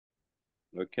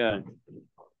Okay.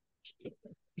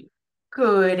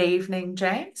 Good evening,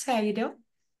 James. How you doing?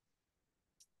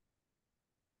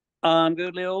 I'm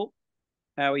good, Lil.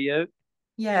 How are you?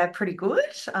 Yeah, pretty good.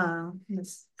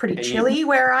 It's pretty Can you? chilly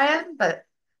where I am, but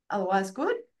otherwise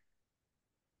good.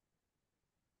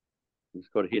 It's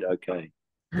got to hit okay.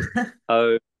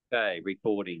 Okay,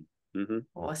 recording.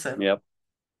 Awesome. Yep.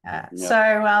 Uh, Yep.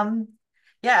 so, um,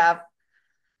 yeah,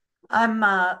 I'm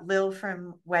Lil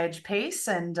from Wage Peace,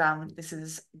 and this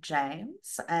is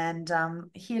James, and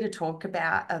here to talk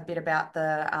about a bit about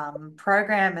the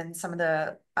program and some of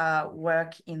the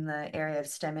work in the area of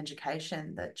STEM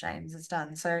education that James has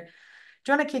done. So,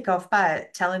 do you want to kick off by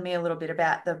telling me a little bit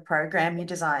about the program you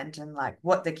designed and like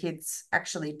what the kids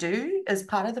actually do as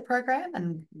part of the program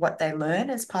and what they learn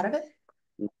as part of it?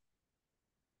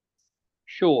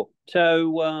 Sure.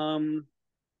 So, I'm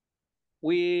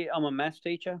a maths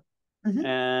teacher, Hmm.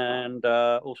 and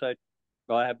also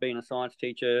I have been a science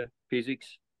teacher,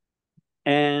 physics,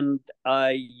 and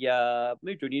I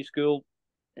moved to a new school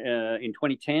in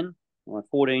 2010,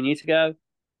 14 years ago,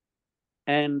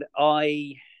 and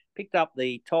I picked up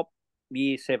the top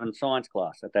year seven science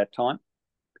class at that time.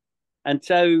 And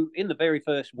so, in the very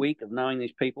first week of knowing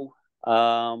these people,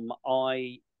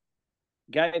 I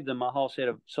gave them a whole set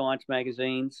of science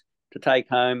magazines to take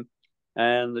home,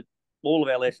 and all of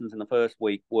our lessons in the first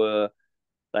week were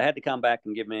they had to come back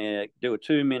and do a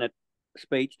 2 minute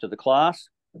speech to the class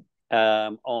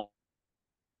on.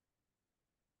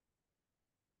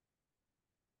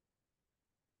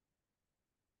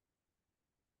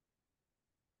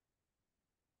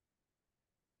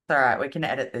 It's all right, we can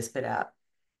edit this bit out.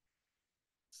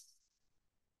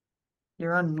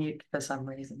 You're on mute for some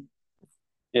reason.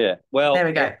 Yeah, There well,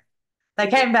 we go. They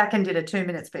came back and did a 2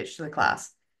 minute speech to the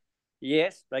class.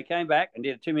 yes, they came back and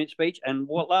did a 2 minute speech, and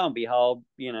what lo and behold,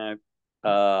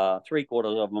 three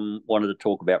quarters of them wanted to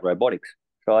talk about robotics.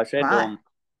 So I said to Right. them,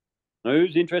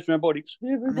 "Who's interested in robotics? I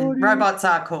mean, Everybody." robots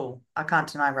are cool. I can't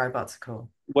deny robots are cool.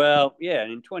 Well, yeah,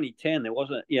 and in 2010 there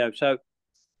wasn't, so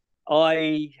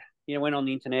I, went on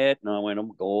the internet and I went, oh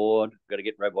my God, got to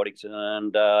get robotics.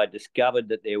 And I discovered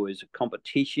that there was a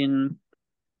competition.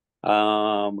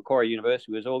 Macquarie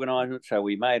University was organising it. So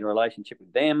we made a relationship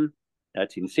with them.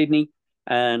 That's in Sydney.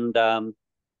 And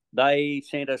they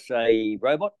sent us a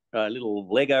robot, a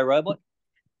little Lego robot.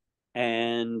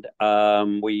 And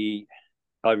I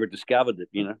discovered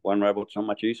that, one robot's not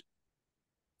much use.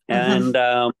 Hmm.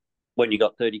 And when you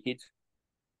got 30 kids.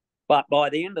 But by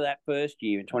the end of that first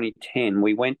year in 2010,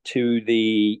 we went to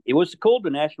it was called the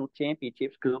National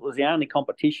Championships because it was the only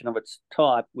competition of its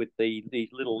type with these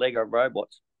little Lego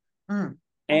robots. Mm.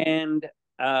 And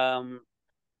um,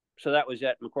 so that was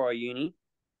at Macquarie Uni.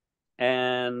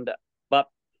 But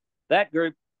that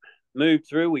group moved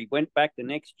through. We went back the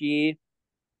next year.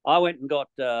 I went and got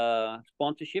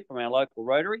sponsorship from our local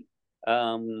Rotary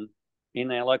in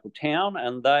our local town.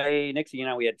 And next thing you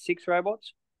know, we had six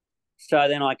robots. So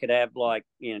then I could have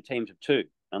teams of two,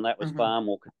 and that was Hmm. far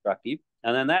more constructive.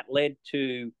 And then that led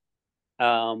to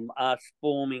us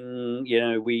forming.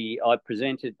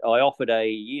 I offered a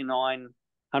year nine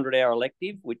 100-hour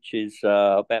elective, which is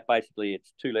about basically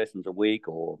it's two lessons a week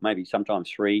or maybe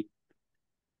sometimes three.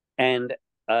 And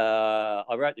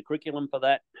I wrote the curriculum for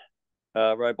that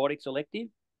robotics elective,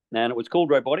 and it was called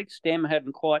robotics. STEM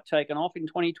hadn't quite taken off in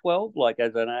 2012, like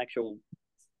as an actual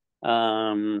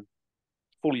um,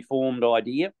 fully formed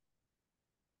idea.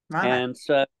 Right. And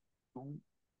so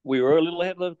we were a little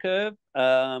ahead of the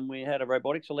curve. We had a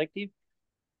robotics elective,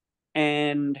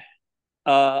 and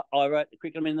I wrote the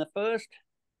curriculum. In the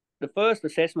first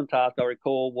assessment task I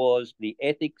recall was the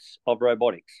ethics of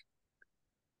robotics,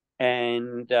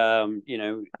 and that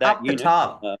Up the unit.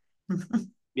 top.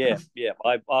 Yeah, yeah,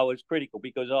 I was critical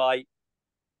because I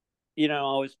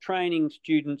was training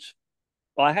students.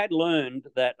 I had learned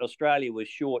that Australia was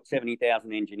short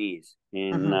 70,000 engineers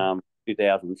in Hmm.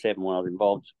 2007 when I was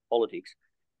involved in politics.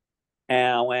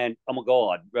 And I went, oh my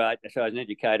God, right. So as an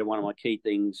educator, one of my key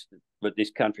things that this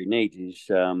country needs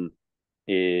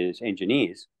is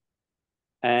engineers.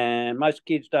 And most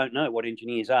kids don't know what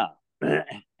engineers are,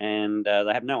 and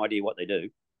they have no idea what they do.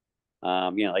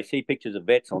 They see pictures of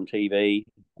vets on TV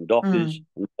and doctors.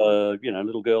 Mm. And,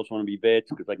 little girls want to be vets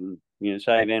because they can,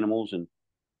 save animals and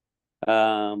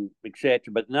etc.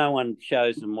 But no one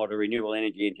shows them what a renewable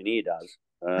energy engineer does.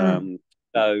 Mm.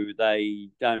 So they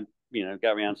don't,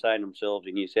 go around saying to themselves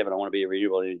in year seven, I want to be a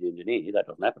renewable energy engineer. That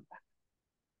doesn't happen.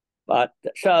 But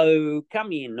so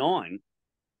come year nine,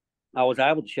 I was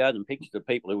able to show them pictures of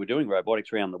people who were doing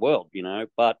robotics around the world,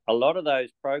 but a lot of those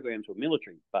programs were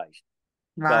military based.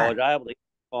 So I Right. was able to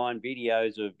find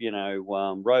videos of,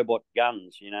 robot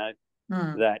guns,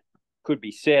 Mm. that could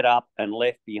be set up and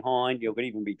left behind. You could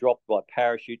even be dropped by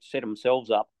parachutes, set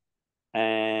themselves up,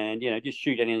 and just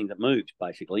shoot anything that moves.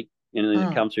 Basically, anything that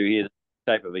Mm. comes through here,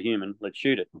 the shape of a human, let's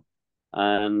shoot it.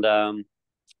 And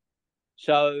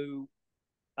so,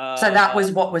 So that uh,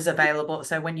 was what was available.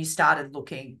 So when you started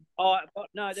looking oh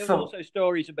no, there was for, also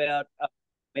stories about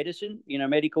medicine.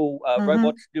 Medical hmm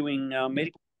robots doing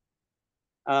medical.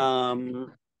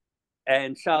 Um,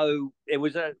 and so there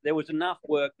was enough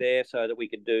work there so that we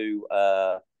could do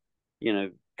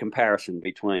comparison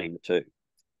between the two.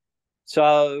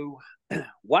 So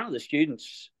one of the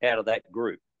students out of that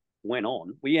group went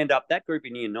on. We end up that group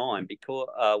in year 9 because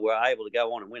we're able to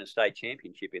go on and win a state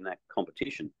championship in that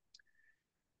competition.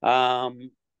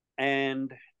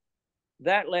 And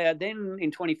that led then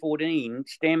in 2014,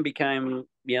 STEM became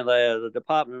the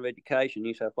Department of Education,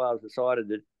 New South Wales, decided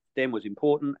that STEM was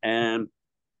important, and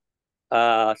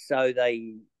so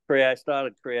they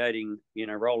started creating,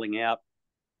 rolling out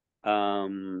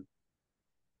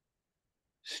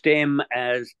STEM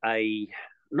as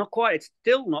it's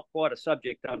still not quite a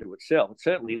subject unto itself. It's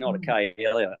certainly not a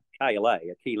KLA,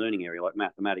 a key learning area like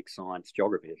mathematics, science,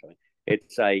 geography or something.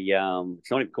 It's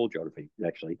it's not even called geography,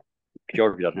 actually.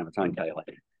 Geography doesn't have its own KLA.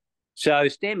 So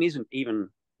STEM isn't even,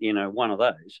 one of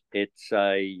those. It's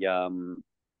sort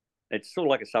of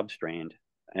like a substrand,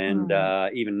 and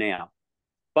Mm. even now.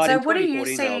 But So in what do you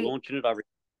 2014, they were see? launching it.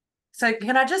 So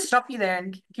can I just stop you there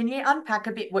and can you unpack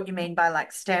a bit what you mean by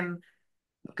like STEM?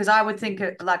 Because I would think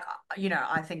like,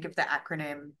 I think of the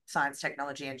acronym science,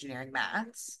 technology, engineering,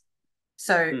 maths.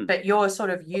 So, Hmm. but you're sort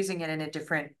of using it in a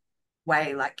different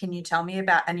way. Like, can you tell me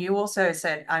about, and you also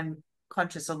said, I'm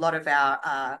conscious a lot of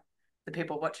the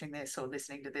people watching this or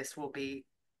listening to this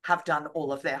have done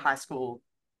all of their high school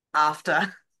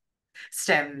after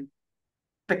STEM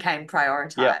became Yeah,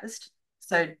 prioritized.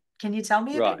 So can you tell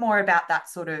me a bit right. more about that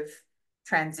sort of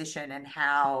transition and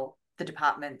how the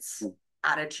department's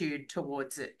attitude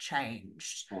towards it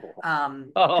changed?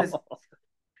 Because Oh,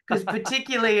 because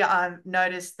particularly I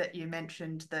noticed that you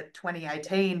mentioned that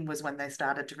 2018 was when they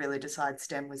started to really decide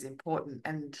STEM was important,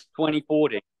 and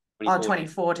 2014. oh, 2014.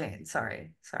 2014,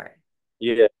 sorry.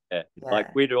 Yeah. Like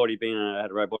Yeah. we'd already been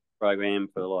had a robotics program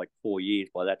for like 4 years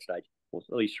by that stage, or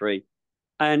at least 3.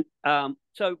 And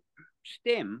so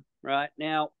STEM, right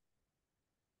now,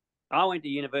 I went to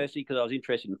university because I was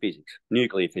interested in physics,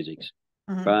 nuclear physics,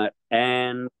 Mhm. right?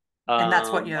 And And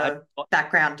that's what I your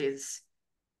background is,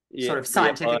 yeah, sort of yeah,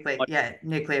 scientifically. Yeah,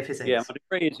 nuclear yeah, physics. my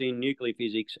degree is in nuclear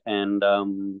physics and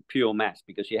pure maths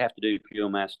because you have to do pure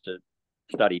maths to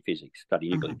study physics, study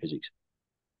nuclear Mhm. physics.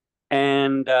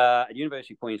 And at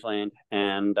University of Queensland.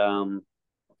 And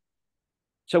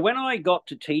so when I got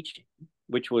to teaching,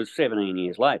 which was 17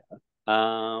 years later,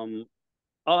 um,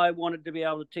 I wanted to be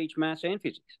able to teach maths and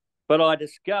physics. But I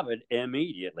discovered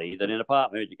immediately that in a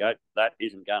department of education, that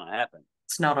isn't going to happen,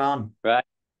 It's not on. right?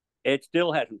 It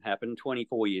still hasn't happened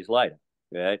 24 years later,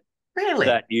 right? Really?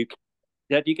 That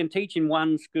you can teach in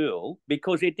one school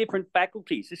because they're different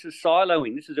faculties. This is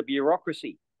siloing. This is a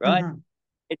bureaucracy, right? Mhm.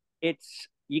 It's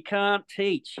you can't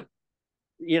teach.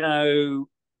 In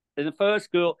the first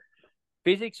school,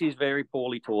 physics is very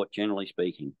poorly taught, generally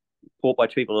speaking, taught by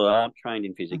people that aren't trained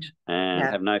in physics Mhm. and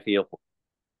Yeah. have no feel for it.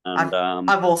 And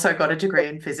I've also got a degree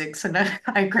in physics, and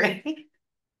I agree.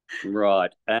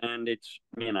 right, and it's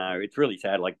really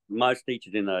sad. Like most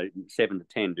teachers in the 7 to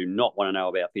 10 do not want to know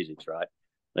about physics, right?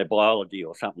 They're biology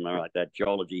or something like that,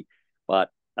 geology.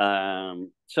 But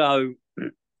so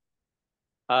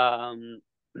um,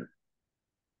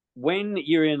 when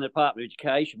you're in the Department of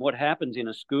Education, what happens in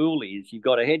a school is you've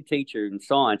got a head teacher in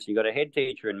science, you've got a head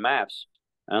teacher in maths,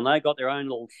 and they've got their own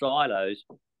little silos,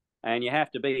 and you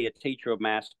have to be a teacher of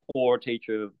maths or a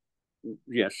teacher of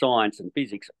science and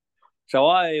physics. So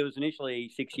I was initially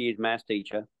 6 years maths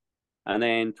teacher, and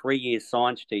then 3 years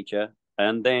science teacher,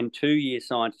 and then 2 years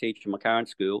science teacher in my current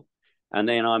school, and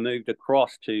then I moved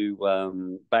across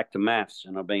to back to maths,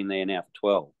 and I've been there now for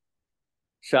 12.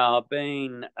 So I've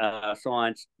been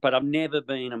science, but I've never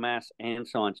been a maths and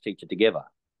science teacher together.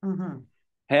 Mhm.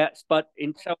 So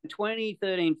in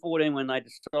 2013, 14, when they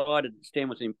decided that STEM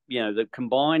was, the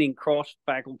combining cross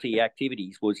faculty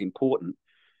activities was important,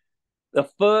 the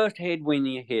first headwind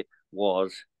you hit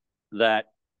was that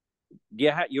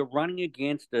you're running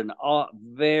against an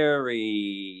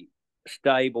very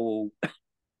stable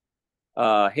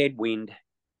headwind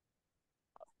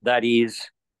that is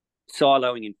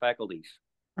siloing in faculties.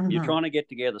 You're Mhm. trying to get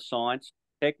together science,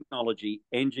 technology,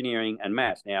 engineering, and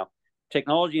maths. Now,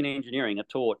 technology and engineering are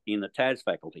taught in the TAS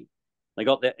faculty. They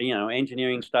got that,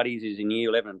 engineering studies is in year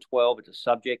 11 and 12. It's a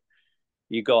subject.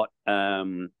 You got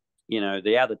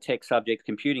the other tech subjects.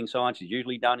 Computing science is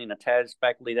usually done in a TAS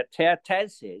faculty. That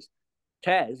TAS says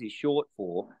TAS is short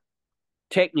for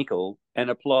technical and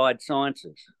applied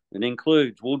sciences. It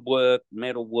includes woodwork,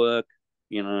 metalwork,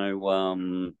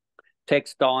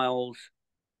 textiles,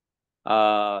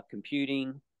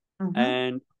 computing, Mm-hmm.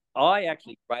 and I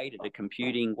actually rated a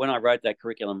computing when I wrote that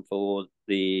curriculum for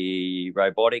the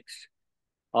robotics.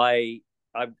 I,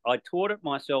 I taught it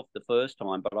myself the first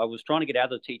time, but I was trying to get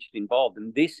other teachers involved,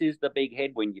 and this is the big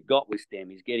headwind you've got with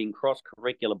STEM is getting cross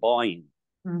curricular buy-in.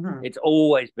 Mm-hmm. It's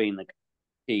always been the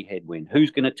key headwind. Who's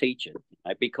going to teach it?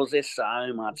 Because there's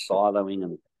so much siloing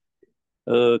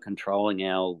and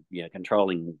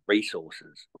controlling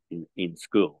resources in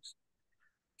schools.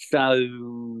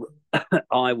 So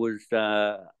I was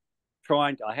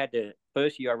I had to,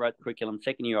 first year I wrote the curriculum,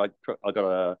 second year I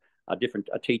got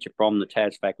a teacher from the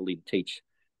TAS faculty to teach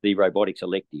the robotics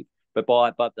elective.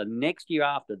 But the next year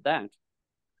after that,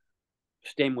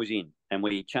 STEM was in, and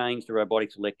we changed the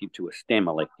robotics elective to a STEM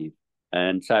elective.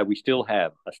 And so we still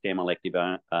have a STEM elective.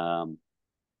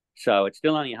 So it's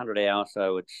still only 100 hours.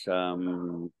 So it's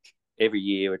every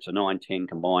year it's a 9-10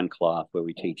 combined class where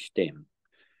we teach STEM.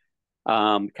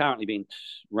 Currently being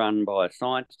run by a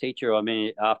science teacher. I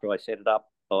mean, after I set it up,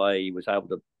 I was able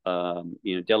to,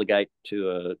 delegate to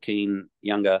a keen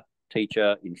younger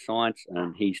teacher in science,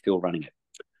 and he's still running it.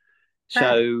 Right.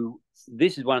 So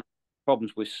this is one of the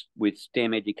problems with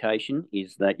STEM education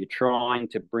is that you're trying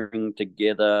to bring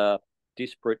together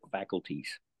disparate faculties.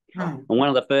 Mm. And one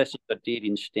of the first things I did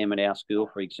in STEM at our school,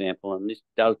 for example, and this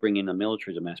does bring in the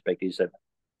militarism aspect, is that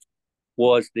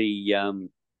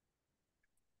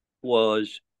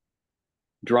was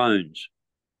drones.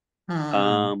 Mm.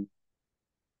 Um,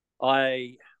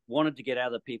 I wanted to get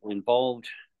other people involved,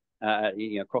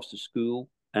 across the school,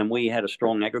 and we had a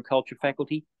strong agriculture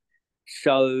faculty.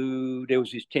 So there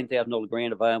was this $10,000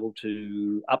 grant available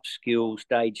to upskill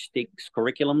stage 6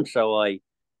 curriculum. So I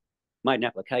made an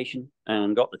application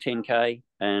and got the 10K,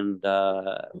 and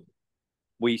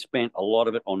we spent a lot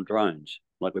of it on drones.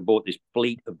 Like we bought this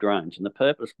fleet of drones, and the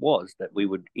purpose was that we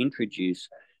would introduce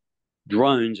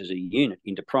drones as a unit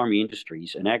into primary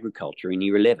industries and agriculture in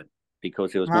year 11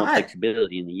 because there was more Right.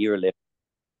 flexibility in the year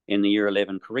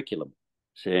 11 curriculum.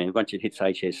 So once it hits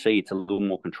HSC, it's a little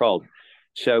more controlled.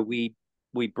 So we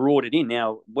brought it in.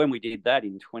 Now, when we did that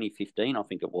in 2015, I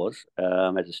think it was,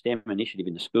 as a STEM initiative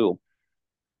in the school,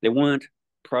 there weren't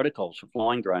protocols for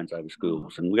flying drones over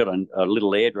schools. And we got a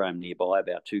little airdrome nearby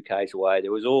about 2Ks away.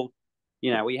 There was all,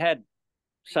 we had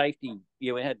safety. We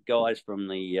had guys from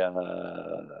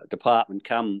the department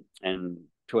come and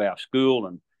to our school,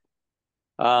 and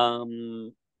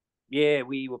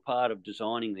we were part of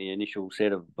designing the initial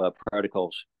set of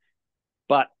protocols.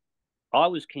 But I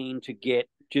was keen to get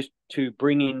just to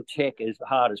bring in tech as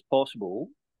hard as possible.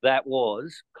 That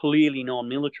was clearly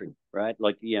non-military, right?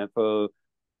 Like, for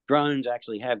drones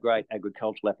actually have great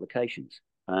agricultural applications,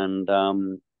 and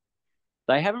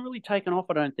they haven't really taken off,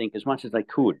 I don't think, as much as they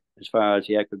could as far as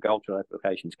the agricultural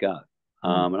applications go.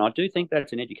 Mm. And I do think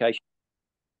that's an education.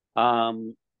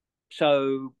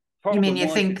 So You mean you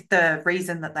problem-wise, think the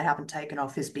reason that they haven't taken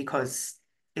off is because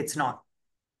it's not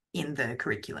in the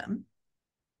curriculum?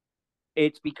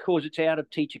 it's because it's out of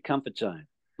teacher comfort zone.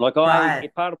 Like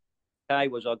Right. part of the day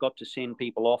was I got to send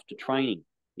people off to training.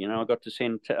 I got to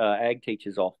send ag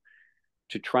teachers off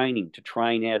to training to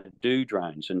train how to do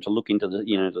drones and to look into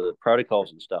the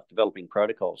protocols and stuff, developing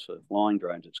protocols for flying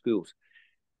drones at schools.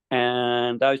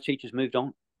 And those teachers moved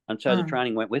on, and so the Mm.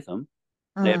 training went with them.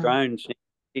 Their Mm. drones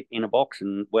sit in a box,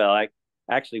 and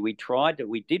actually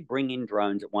we did bring in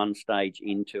drones at one stage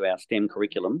into our STEM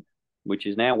curriculum, which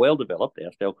is now well developed,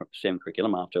 our STEM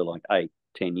curriculum after like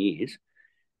 8-10 years.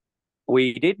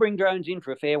 We did bring drones in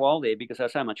for a fair while there because they're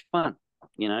so much fun,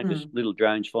 just Mm. little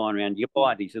drones flying around. You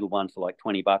buy these little ones for like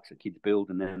 $20 that kids build,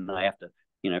 and then they have to,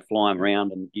 fly them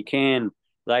around. And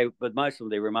but most of them,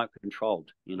 they're remote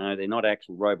controlled. They're not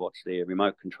actual robots, they're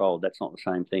remote controlled. That's not the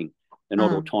same thing. They're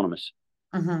not Mm. autonomous.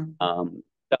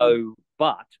 Mm-hmm.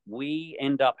 But we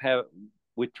end up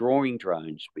withdrawing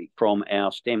drones from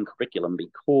our STEM curriculum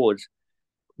because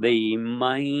the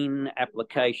main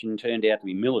application turned out to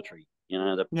be military.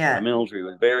 The Yeah. military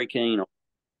was very keen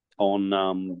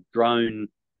on drone,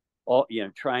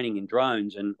 training in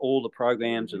drones, and all the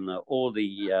programs and all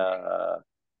the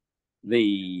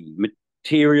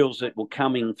materials that were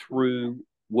coming through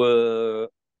were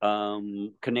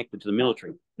connected to the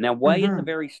military. Now, way at the Mm-hmm.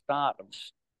 very start of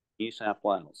New South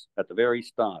Wales, at the very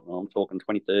start, well, I'm talking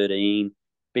 2013,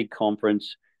 big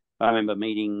conference. I remember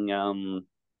meeting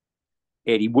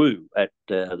Eddie Wu at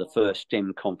the first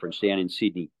STEM conference down in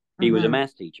Sydney. He was a Mm-hmm.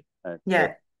 maths teacher at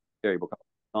Yeah. Berry Book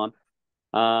time.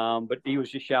 But he was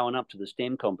just showing up to the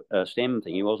STEM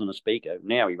thing. He wasn't a speaker.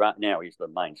 Now he's the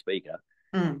main speaker.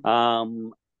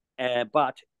 Mm.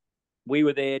 But we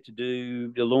were there to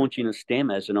do the launching of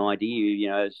STEM as an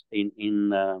idea. As in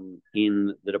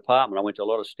the department, I went to a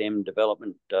lot of STEM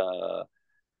development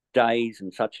days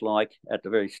and such like at the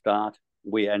very start.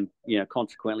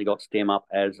 Consequently got STEM up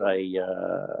as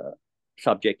a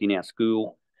subject in our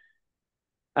school.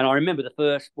 And I remember the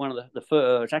first,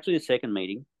 it's actually the second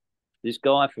meeting. This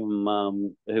guy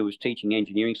from who was teaching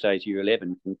engineering studies year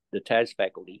 11 from the TAS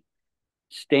faculty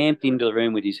stamped into the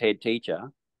room with his head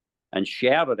teacher and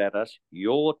shouted at us,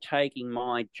 "You're taking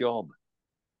my job."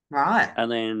 Right.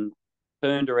 And then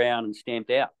turned around and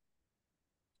stamped out.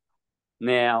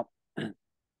 Now,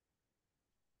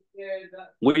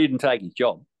 we didn't take his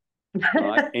job,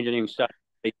 right? Engineering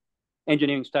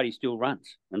study still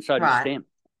runs, and so does Right. STEM,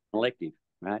 elective,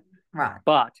 right? Right.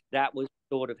 But that was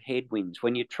sort of headwinds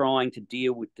when you're trying to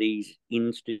deal with these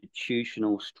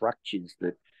institutional structures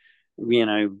that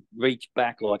reach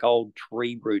back like old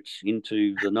tree roots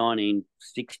into the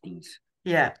 1960s.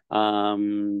 Yeah.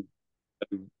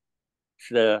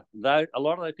 So a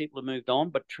lot of those people have moved on,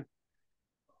 but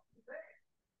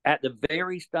at the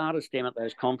very start of STEM at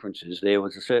those conferences, there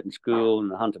was a certain school in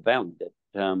the Hunter Valley that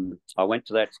I went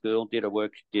to that school, did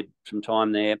some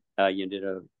time there. Did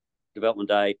a development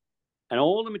day, and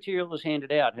all the material that was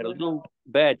handed out had a little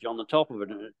badge on the top of it.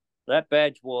 And that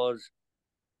badge was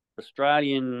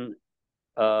Australian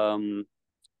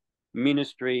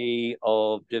Ministry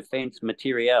of Defence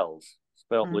Materials,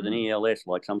 spelt with an ELS,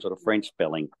 like some sort of French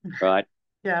spelling, right?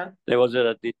 Yeah. There was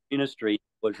this ministry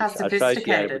was How associated with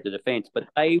sophisticated. the defence, but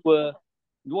they were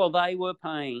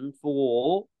paying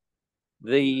for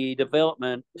the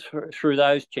development through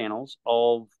those channels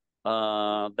of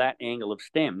that angle of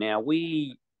STEM. Now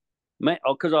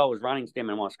because I was running STEM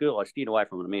in my school, I steered away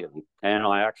from it immediately, and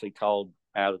I actually told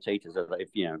our teachers that if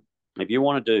you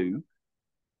want to do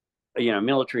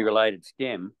military related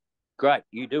STEM, great,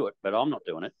 you do it, but I'm not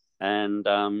doing it. And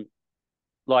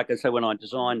like I said, when I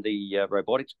designed the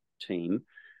robotics team,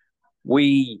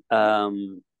 we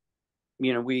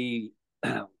we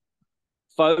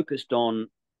focused on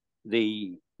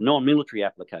the non-military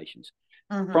applications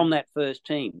Mm-hmm. from that first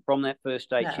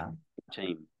state Yeah.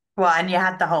 team. Well, and you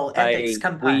had the whole ethics We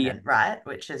component, right?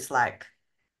 Which is like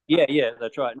Yeah,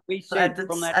 that's right. We sent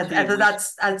from that's that team.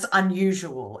 that's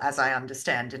unusual, as I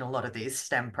understand, in a lot of these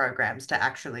STEM programs to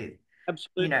actually,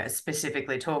 Absolutely,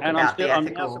 specifically talk and about the I'm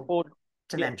now ethical supported.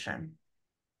 Yeah, dimension.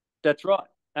 that's right.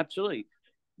 Absolutely.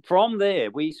 From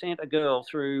there, we sent a girl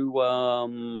through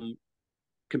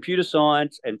computer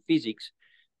science and physics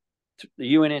to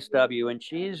the UNSW, and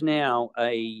she is now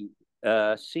a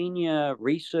senior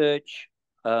research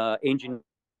engineer.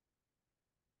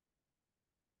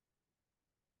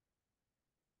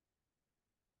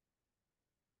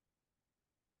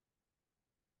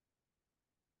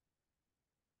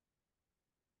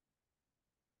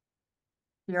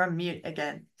 You're on mute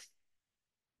again.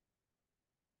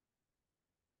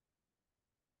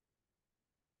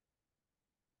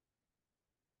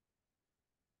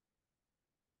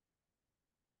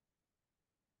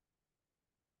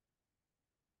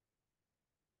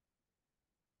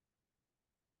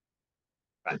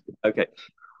 Okay,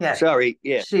 Yeah. sorry.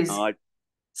 Yeah, She's I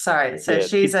sorry. So yeah.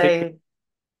 she's a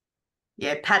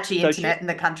patchy So she internet in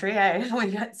the country,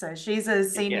 eh? So she's a yeah.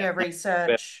 senior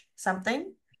research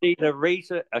something. She's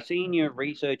a senior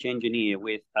research engineer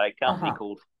with a company Uh-huh.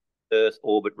 called Earth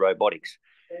Orbit Robotics.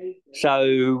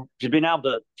 So she's been able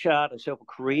to chart herself a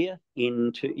career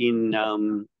in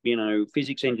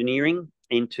physics engineering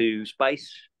into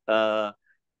space. They're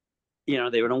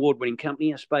an award-winning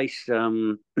company, a space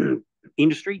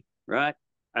industry, right?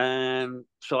 And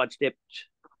sidestep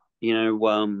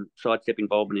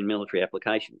involvement in military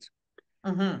applications.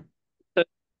 Mm-hmm.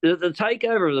 The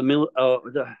takeover of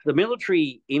the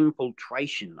military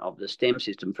infiltration of the STEM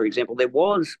system, for example, there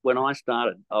was when I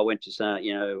started. I went to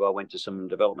some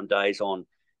development days on.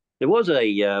 There was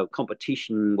a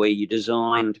competition where you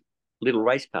designed little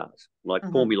race cars like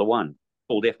Mm-hmm. Formula One,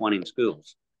 called F1 in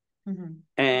schools, Mm-hmm.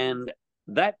 and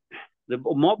that the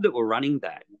mob that were running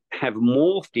that have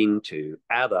morphed into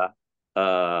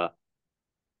uh,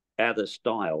 other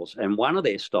styles, and one of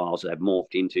their styles they've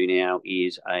morphed into now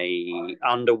is a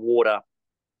underwater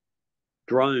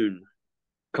drone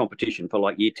competition for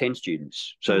like year 10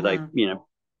 students. So Mm-hmm.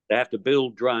 they have to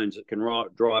build drones that can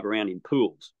drive around in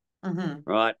pools, Mm-hmm.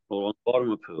 right, or on the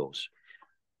bottom of pools.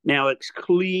 Now it's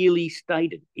clearly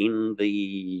stated in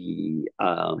the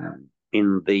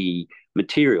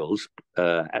materials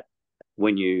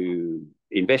when you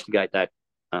investigate that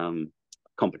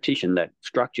competition, that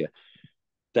structure,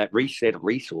 that reset of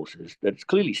resources, that it's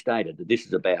clearly stated that this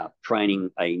is about training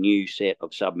a new set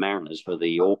of submariners for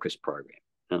the AUKUS program.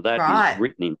 Now, that is Right.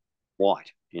 written in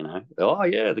white, Oh,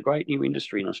 yeah, the great new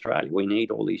industry in Australia. We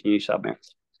need all these new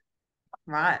submariners.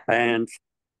 Right. And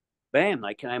bam,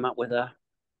 they came up with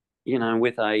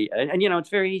it's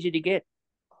very easy to get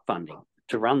funding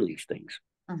to run these things.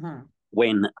 Mm-hmm.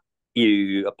 When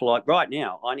you apply, right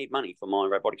now, I need money for my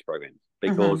robotics program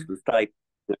because Mm-hmm. the state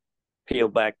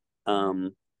peeled back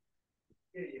um,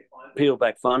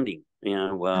 funding,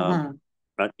 Mm-hmm.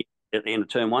 at the end of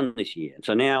term one this year.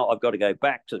 So now I've got to go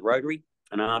back to the Rotary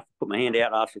and I have to put my hand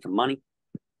out, ask for some money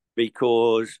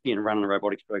because running a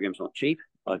robotics program is not cheap.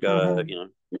 I've got Mm-hmm.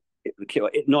 to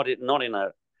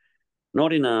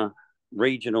not in a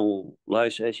regional low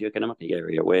socioeconomic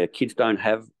area where kids don't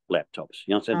have laptops.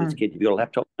 Said as a Mm-hmm. kid, have you got a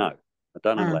laptop? No, I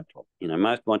don't have a Mm-hmm. laptop.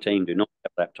 Most of my team do not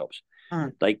have laptops.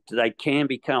 They can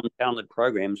become talented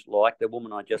programs like the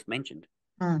woman I just mentioned,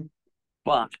 Mm-hmm.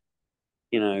 but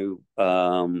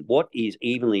what is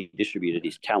evenly distributed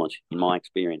is talent, in my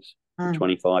experience, in Mm-hmm.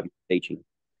 25 years teaching.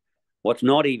 What's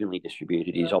not evenly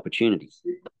distributed is opportunity.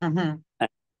 Mm-hmm.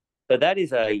 So that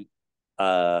is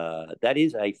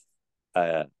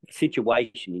a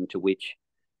situation into which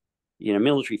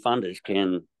military funders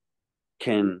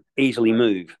can easily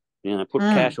move. Put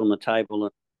Mm-hmm. cash on the table,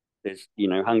 and there's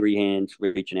hungry hands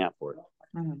reaching out for it.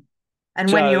 Mm-hmm.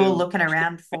 And when you're So, looking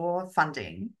around for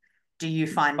funding, do you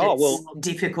find oh it's well,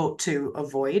 difficult to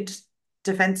avoid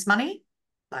defense money?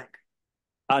 Like,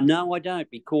 no, I don't,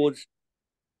 because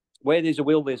where there's a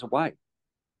will, there's a way.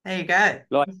 there you go.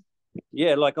 Like,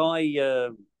 yeah, like I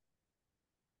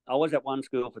was at one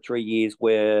school for 3 years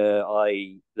where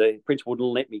the principal wouldn't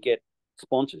let me get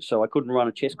sponsors, so I couldn't run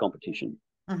a chess competition.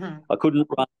 Mm-hmm. I couldn't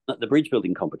run the bridge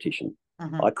building competition.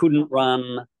 Mm-hmm. I couldn't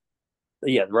run.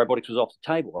 Yeah, the robotics was off the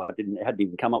table. Hadn't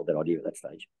even come up with that idea at that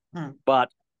stage. Mm-hmm.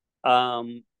 But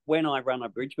when I run a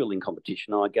bridge building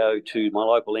competition, I go to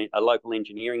a local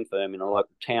engineering firm in a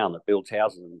local town that builds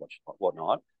houses and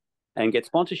whatnot, and get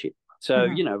sponsorship. So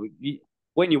Mm-hmm.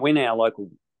 when you win our local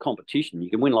competition, you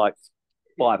can win like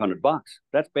 $500.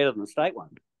 That's better than the state one.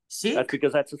 That's Sick.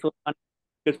 because that's the sort of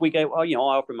because we go. Oh, I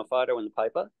offer him a photo in the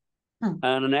paper, Mm-hmm.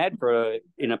 and an ad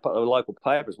in a local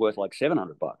paper is worth like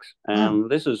 $700. Mm-hmm.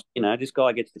 And this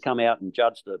guy gets to come out and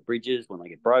judge the bridges when they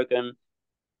get broken.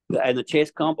 And the chess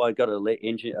comp, I got a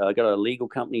legal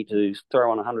company to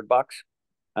throw on $100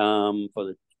 to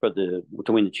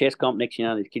win the chess comp. Next,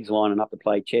 these kids lining up to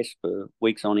play chess for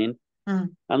weeks on end, Mm-hmm.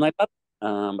 and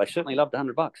they certainly loved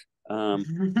 $100.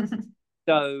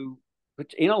 So,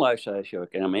 but in a low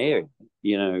socioeconomic area,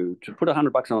 to put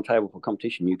 $100 on the table for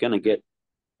competition, you're going to get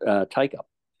take up.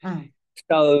 Mm-hmm.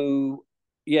 So,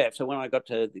 yeah, so when I got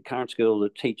to the current school,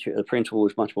 the principal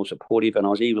was much more supportive, and I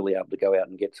was eagerly able to go out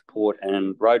and get support.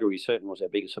 And Rotary certainly was our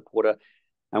biggest supporter.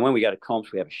 And when we go to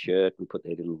comps, we have a shirt. We put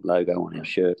their little logo on our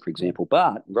shirt, for example.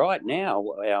 But right now,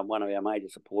 one of our major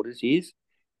supporters is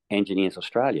Engineers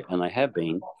Australia, and they have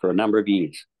been for a number of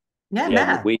years. Yeah,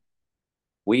 Yeah, man.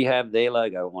 we have their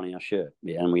logo on our shirt,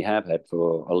 yeah, and we have had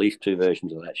for at least two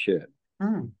versions of that shirt.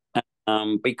 Mm.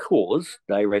 Because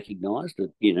they recognise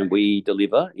that we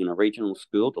deliver in a regional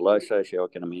school, the low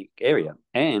socioeconomic area,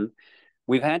 and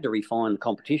we've had to refine the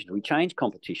competition. We changed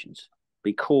competitions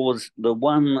because the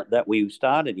one that we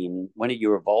started in, when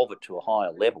you evolve it to a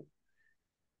higher level,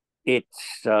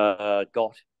 it's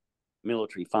got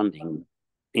military funding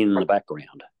in the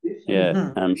background. Yeah,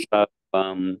 Mm-hmm. and so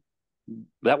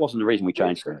that wasn't the reason we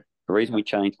changed it. The reason we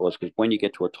changed was because when you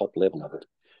get to a top level of it,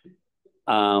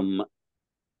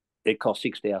 it costs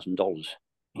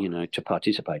 $6,000, to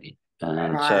participate in.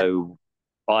 And Right. so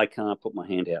I can't put my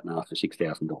hand out and ask for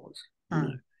 $6,000.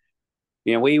 Mm.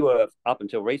 We were up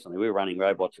until recently, we were running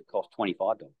robots that cost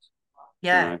 $25.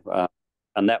 Yeah.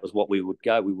 And that was what we would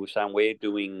go. We were saying we're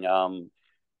doing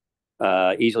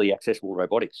easily accessible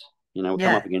robotics. We come up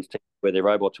Yeah. against where their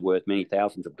robots are worth many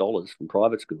thousands of dollars from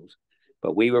private schools,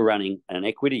 but we were running an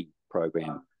equity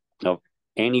program of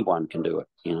anyone can do it.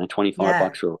 25 Yeah.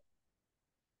 bucks or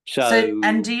So,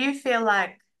 and so. do you feel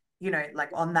like, like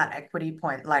on that equity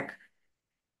point, like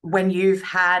when you've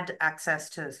had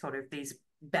access to sort of these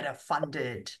better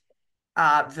funded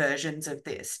versions of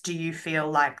this, do you feel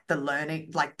like the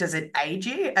learning, like, does it aid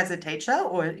you as a teacher,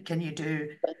 or can you do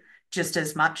just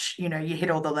as much, you hit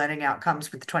all the learning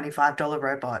outcomes with the $25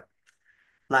 robot?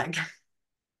 Like,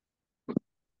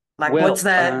 what's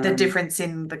Well, the difference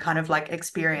in the kind of like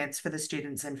experience for the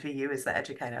students and for you as the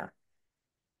educator?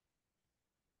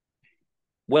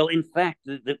 in fact,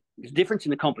 the difference in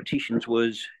the competitions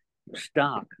was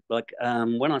stark. Like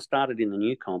when I started in the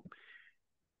new comp,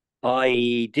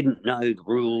 I didn't know the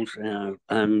rules,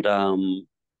 and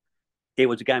it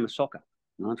was a game of soccer.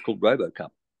 It's called RoboCup.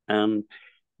 And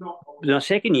the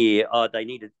second year, they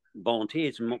needed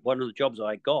volunteers, and one of the jobs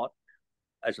I got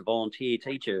as a volunteer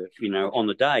teacher, on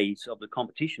the days of the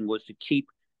competition was to keep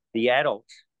the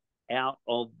adults out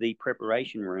of the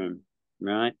preparation room,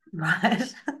 right?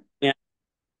 Right. Yeah,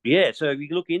 yeah. So you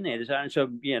look in there, I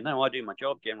do my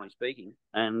job generally speaking,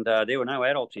 and there were no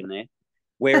adults in there.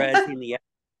 Whereas in the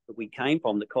that we came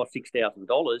from that cost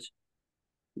 $6,000,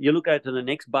 you look out to the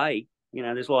next bay,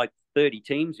 there's like 30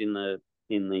 teams in the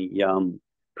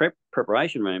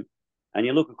preparation room, and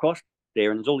you look across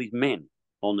there, and there's all these men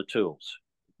on the tools,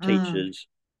 Mm. teachers,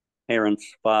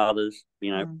 parents, fathers,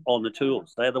 Mm. on the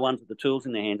tools. They're the ones with the tools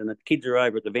in their hand, and the kids are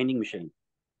over at the vending machine,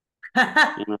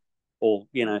 you know, or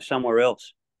somewhere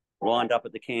else, lined up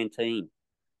at the canteen,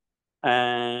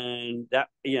 and that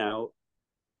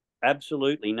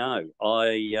absolutely no.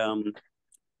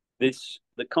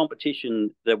 The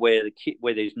competition where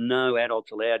there's no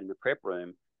adults allowed in the prep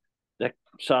room, that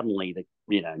suddenly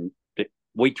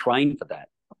we train for that.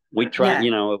 We train,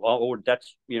 Yeah. or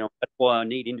that's why I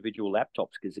need individual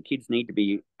laptops, because the kids need to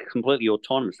be completely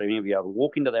autonomous. They need to be able to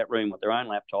walk into that room with their own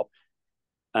laptop,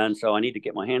 and so I need to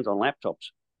get my hands on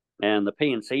laptops. And the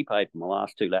PNC paid for my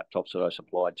last two laptops that I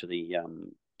supplied to the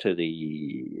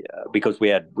because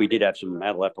we did have some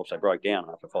adult laptops that broke down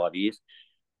after 5 years,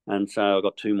 and so I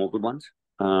got two more good ones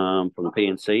from the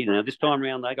PNC. Now this time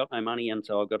around they got no money, and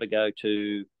so I've got to go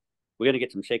to. We're going to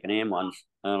get some second-hand ones.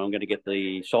 I'm going to get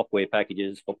the software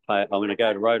packages. I'm going to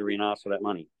go to Rotary and ask for that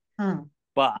money. Mm.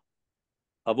 But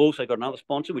I've also got another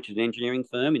sponsor, which is an engineering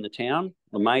firm in the town,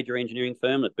 a major engineering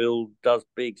firm that does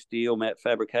big steel mat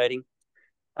fabricating,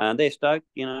 and they're stoked.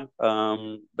 They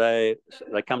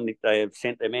have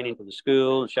sent their men into the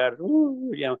school and shouted,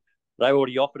 "Ooh," they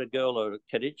already offered a girl a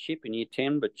cadetship in year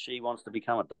 10, but she wants to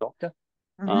become a doctor.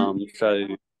 Hmm. So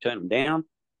turn them down.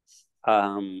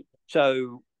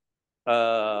 So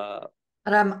But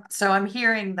so I'm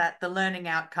hearing that the learning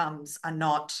outcomes are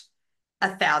not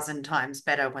 1,000 times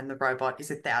better when the robot is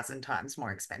 1,000 times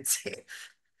more expensive.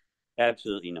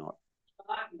 absolutely not.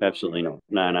 Absolutely not.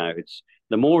 No, no. It's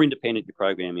the more independent your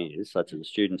program is, such as the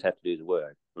students have to do the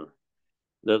work.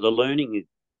 The learning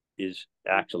is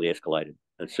actually escalated.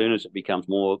 As soon as it becomes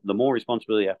the more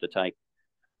responsibility you have to take,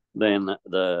 then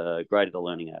the greater the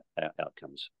learning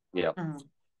outcomes. Yeah, Mm.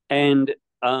 and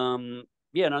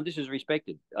no, this is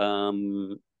respected.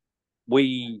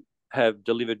 We have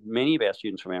delivered many of our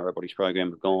students from our robotics program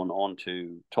have gone on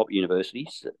to top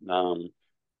universities.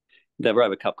 The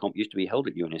Rover Cup comp used to be held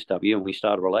at UNSW, and we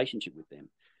started a relationship with them.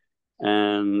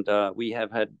 And we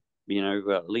have had,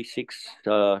 at least six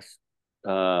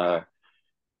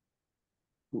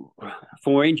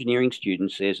for engineering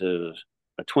students. There's a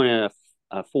 20,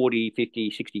 a 40, 50,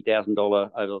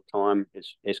 $60,000 over time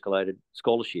is escalated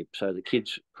scholarship. So the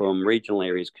kids from regional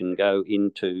areas can go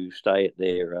in to stay at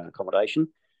their accommodation.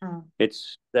 Mm.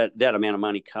 It's that amount of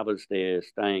money covers their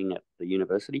staying at the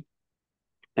university.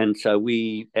 And so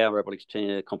our robotics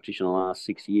competition in the last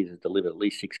 6 years has delivered at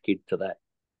least six kids to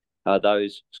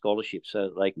those scholarships so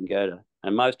that they can go to,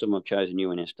 and most of them have chosen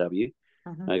UNSW.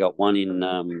 Mhm. I got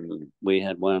one we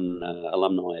had one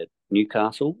alumni at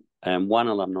Newcastle, and one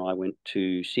alumni went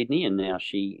to Sydney, and now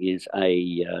she is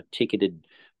a ticketed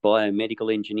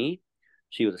biomedical engineer.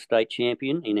 She was a state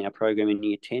champion in our program in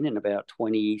year 10 in about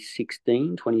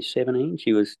 2016, 2017.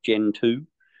 She was Gen 2.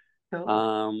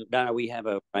 Cool. No, we have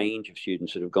a range of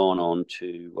students that have gone on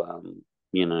to,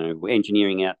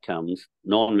 engineering outcomes,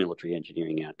 non-military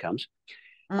engineering outcomes.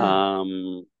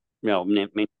 Mm.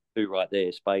 Mentioned two right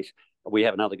there, space. We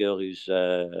have another girl who's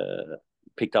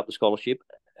picked up the scholarship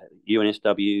at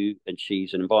UNSW, and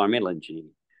she's an environmental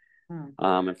engineer.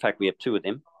 Mm. In fact, we have two of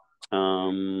them.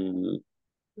 And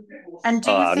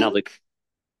Another.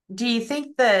 do you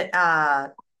think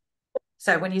that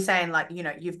so when you're saying like,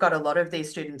 you've got a lot of these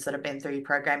students that have been through your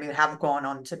program who have gone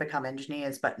on to become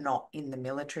engineers, but not in the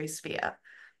military sphere.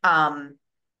 Um,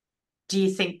 do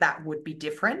you think that would be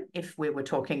different if we were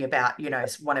talking about,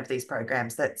 one of these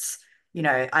programs that's,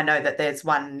 I know that there's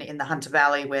one in the Hunter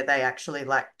Valley where they actually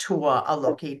like tour a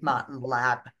Lockheed Martin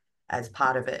lab as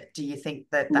part of it. Do you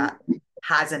think that that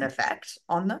has an effect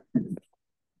on them?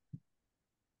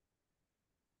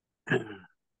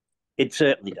 It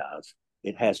certainly does.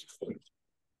 It has.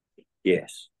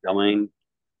 Yes. I mean,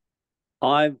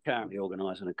 I'm currently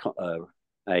organising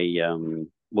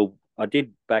well, I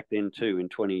did back then too in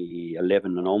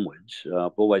 2011 and onwards.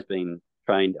 I've always been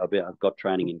trained. I've got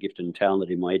training in gifted and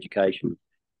talented in my education,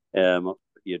 your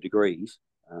degrees,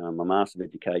 my Master of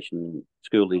Education,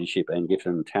 School Leadership, and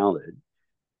gifted and talented.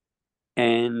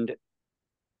 And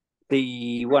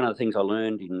one of the things I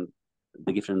learned in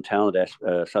the gifted and talented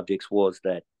subjects was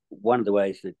that one of the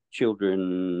ways that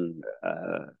children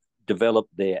develop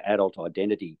their adult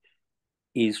identity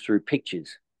is through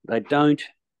pictures. They don't,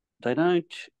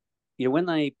 when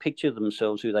they picture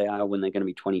themselves who they are when they're going to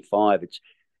be 25,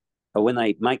 or when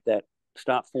they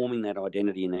start forming that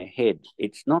identity in their head,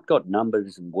 it's not got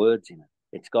numbers and words in it.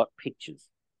 It's got pictures.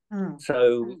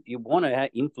 So you want to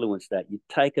influence that. You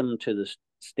take them to the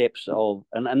steps of,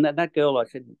 and that girl I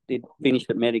said finished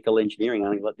at medical engineering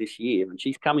only like this year, and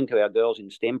she's coming to our Girls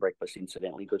in STEM breakfast,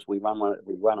 incidentally, because we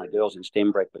run a Girls in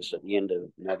STEM breakfast at the end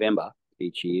of November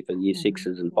each year for year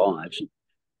sixes and fives.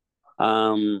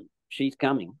 She's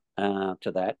coming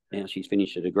to that now. She's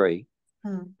finished a degree,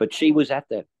 but she was at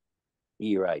that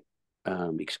year 8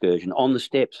 excursion on the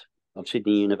steps of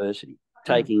Sydney University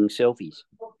taking selfies.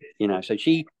 So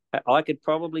I could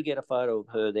probably get a photo of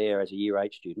her there as a year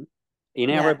 8 student in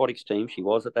our robotics team. She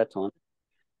was at that time,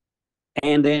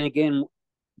 and then again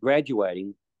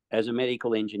graduating as a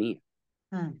medical engineer.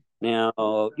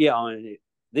 Now,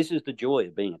 this is the joy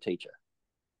of being a teacher.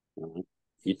 You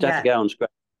have to go and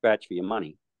scratch for your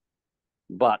money,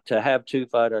 but to have 2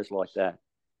 photos like that,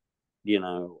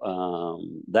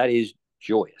 that is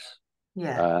joyous.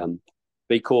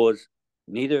 Because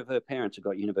neither of her parents have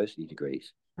got university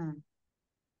degrees.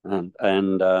 They're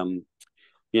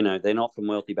not from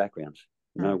wealthy backgrounds.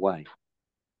 No way.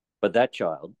 But that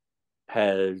child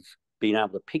has been able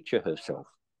to picture herself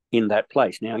in that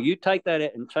place. Now, you take that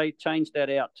out and change that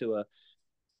out to a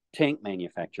tank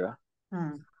manufacturer.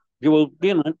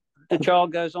 The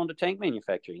child goes on to tank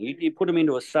manufacturing. You put them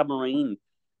into a submarine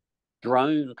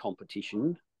drone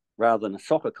competition rather than a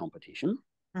soccer competition,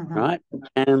 right?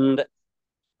 And,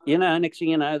 next thing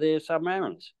you know, they're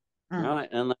submariners, right?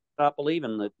 And they start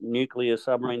believing that nuclear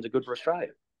submarines are good for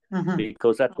Australia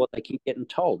because that's what they keep getting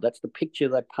told. That's the picture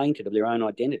they painted of their own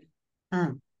identity.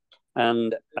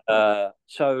 And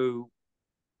so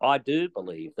I do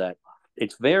believe that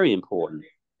it's very important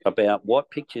about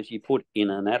what pictures you put in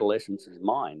an adolescent's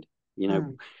mind.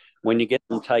 When you get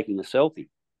them taking a selfie,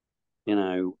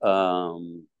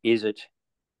 is it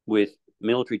with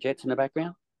military jets in the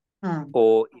background,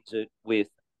 or is it with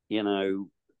the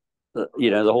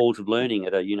halls of learning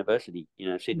at a university,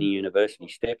 Sydney University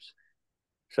steps?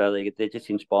 So they're just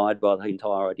inspired by the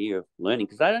entire idea of learning,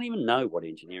 because they don't even know what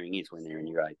engineering is when they're in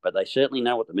year 8, but they certainly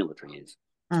know what the military is.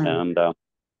 And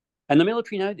the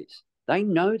military know this. They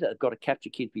know that they've got to capture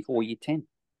kids before year 10.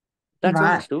 That's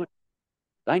understood.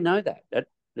 They know that.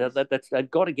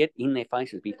 They've got to get in their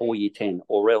faces before year 10,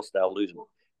 or else they'll lose them.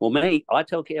 Well, I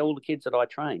tell all the kids that I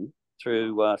train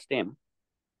through STEM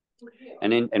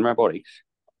and robotics,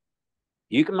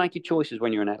 you can make your choices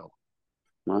when you're an adult,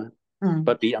 right?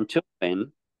 But until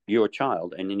then, you're a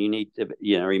child, and then you need to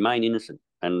remain innocent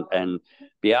and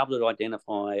be able to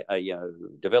identify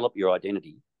develop your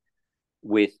identity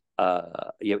with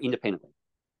independently,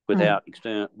 without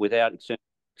external.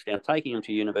 Now, taking them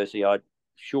to university, I'm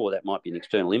sure that might be an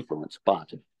external influence,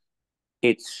 but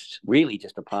it's really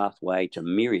just a pathway to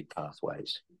myriad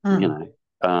pathways. I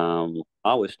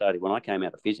was studying when I came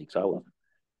out of physics.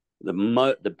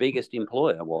 The biggest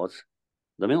employer was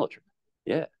the military.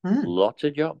 Lots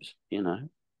of jobs, and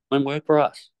work for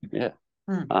us.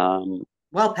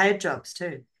 Well-paid jobs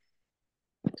too.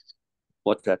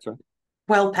 What's that, sorry?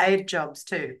 Well-paid jobs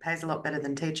too. Pays a lot better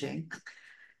than teaching.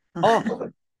 Oh,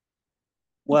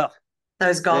 well,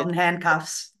 those golden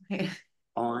handcuffs.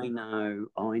 I know.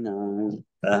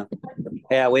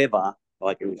 However,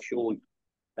 I can assure you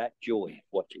that joy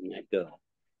watching that girl,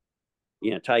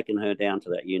 taking her down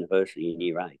to that university in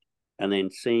year 8, and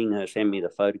then seeing her send me the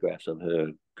photographs of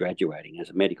her graduating as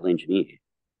a medical engineer.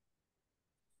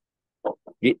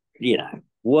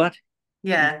 What?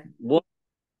 Yeah. What?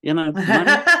 Money?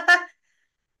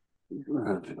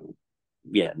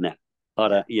 No. I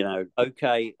don't,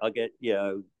 okay, I get,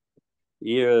 year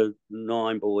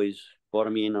 9 boys,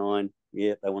 bottom year 9,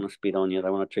 they want to spit on you, they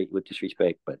want to treat you with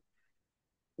disrespect. But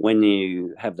when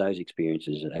you have those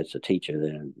experiences as a teacher,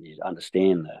 then you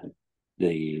understand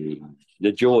the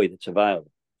joy that's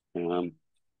available.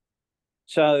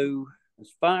 So as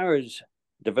far as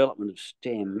development of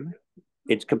STEM,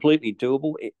 it's completely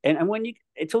doable. And when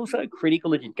it's also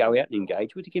critical that you go out and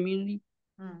engage with the community.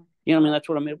 That's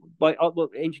what I mean.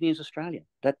 Engineers Australia,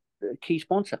 that's a key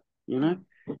sponsor, and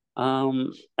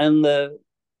the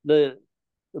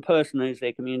person who's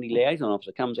their community liaison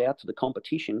officer comes out to the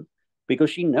competition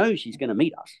because she knows she's going to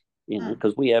meet us,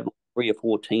 because we have 3 or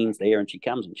 4 teams there, and she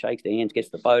comes and shakes their hands, gets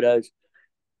the photos,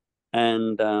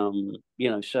 and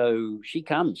so she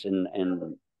comes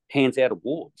and hands out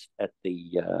awards at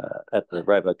the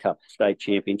Robo Cup State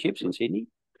Championships in Sydney,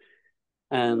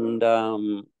 and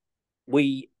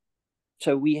we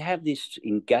have this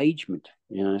engagement,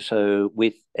 so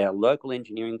with our local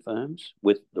engineering firms,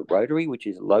 with the Rotary, which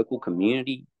is a local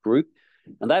community group,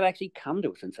 and they've actually come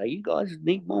to us and say, "You guys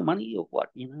need more money or what?"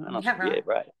 And I Yeah, said, "Yeah,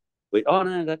 right. right." Oh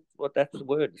no, that's the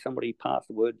word. Somebody passed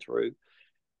the word through.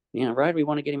 Rotary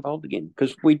want to get involved again,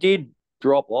 because we did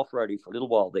drop off Rotary for a little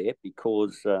while there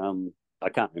because I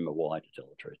can't remember why, to tell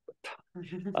the truth, but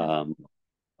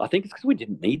I think it's because we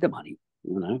didn't need the money,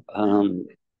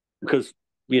 because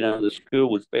the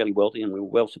school was fairly wealthy and we were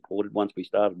well supported once we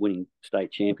started winning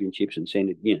state championships and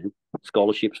sending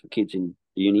scholarships for kids in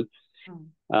uni.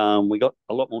 We got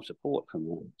a lot more support from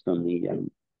the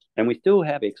and we still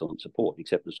have excellent support,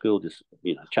 except the school just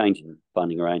changing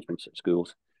funding arrangements at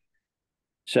schools.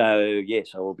 So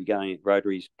yes, I will be going.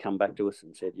 Rotary's come back to us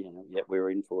and said, yeah,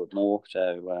 we're in for it more.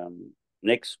 So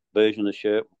next version of the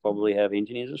shirt will probably have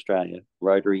Engineers Australia,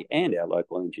 Rotary, and our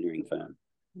local engineering firm.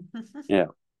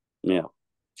 Yeah, yeah,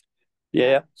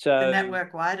 yeah. The So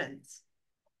network widens.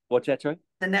 what's that, sorry?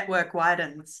 The network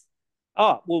widens.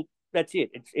 Oh well, that's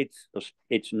it.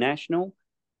 It's national.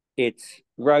 It's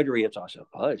Rotary. It's, I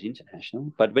suppose,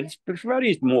 international, but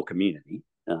Rotary is more community.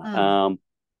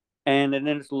 And then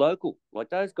it's local.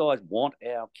 Like, those guys want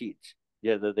our kids.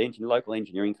 Yeah, the local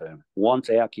engineering firm wants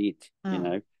our kids.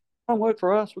 Come work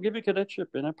for us. We'll give you a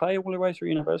cadetship. Pay all the way through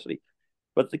university.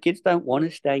 But the kids don't want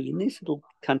to stay in this little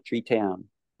country town.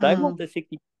 They want the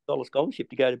 $60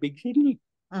 scholarship to go to big Sydney.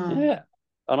 Yeah,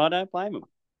 and I don't blame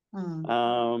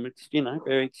them. It's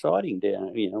very exciting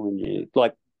down.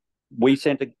 When we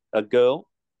sent a girl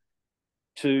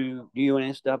to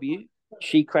UNSW.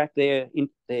 She cracked their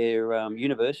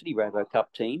university Robo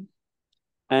Cup team,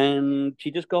 and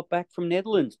she just got back from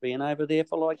Netherlands, being over there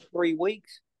for like 3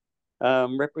 weeks,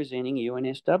 representing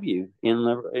UNSW in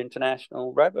the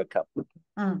international Robo Cup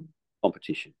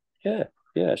competition. Yeah,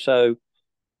 yeah. So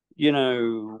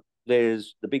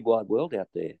there's the big wide world out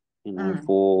there,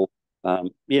 for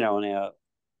and our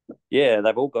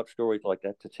they've all got stories like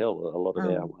that to tell. A lot of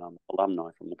our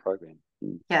alumni from the program.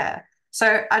 Yeah.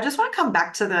 So I just want to come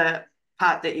back to the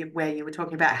part where you were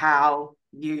talking about how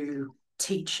you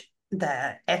teach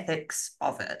the ethics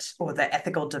of it, or the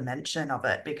ethical dimension of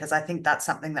it, because I think that's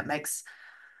something that makes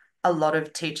a lot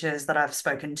of teachers that I've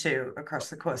spoken to across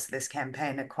the course of this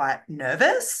campaign are quite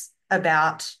nervous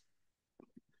about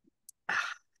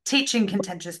teaching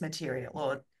contentious material,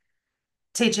 or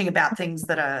teaching about things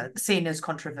that are seen as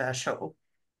controversial.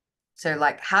 So,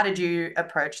 like, how did you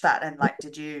approach that? And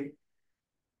did you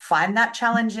find that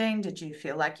challenging? Did you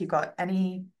feel like you got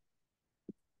any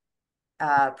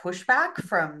pushback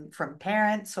from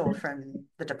parents or from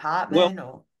the Well, department?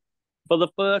 Or for the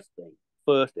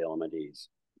first element is,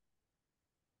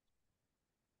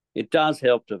 it does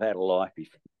help to have had a life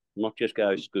before, not just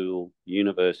go school,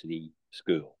 university,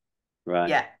 school, right?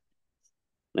 yeah.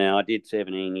 Now, I did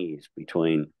 17 years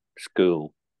between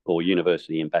school or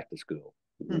university and back to school.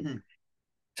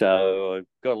 So I've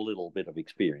got a little bit of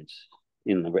experience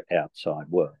in the outside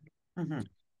world.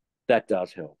 That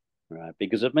does help, right?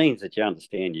 Because it means that you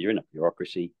understand you're in a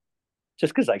bureaucracy.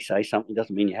 Just because they say something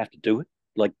doesn't mean you have to do it.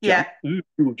 Like, jump,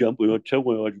 you'll jump when I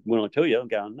tell you. I'm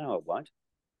going, no, I won't.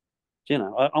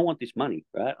 I want this money,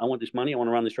 right? I want this money. I want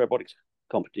to run this robotics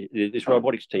competition, this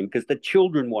robotics team, because the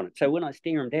children want it. So when I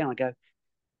stare them down, I go,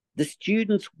 the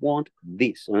students want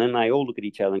this. And then they all look at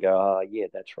each other and go, oh, yeah,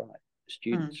 that's right, the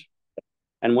students.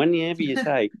 And whenever you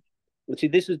say, see,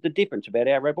 this is the difference about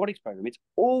our robotics program. It's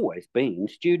always been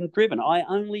student driven. I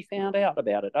only found out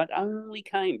about it. It only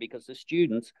came because the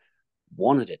students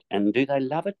wanted it. And do they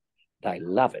love it? They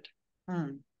love it.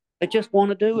 They just want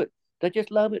to do it. They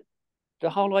just love it. The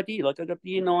whole idea. Like, I got the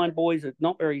year 9 boys that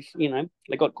not very,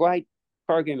 they got great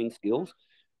programming skills,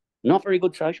 not very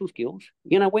good social skills.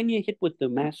 When you hit with the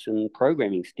maths and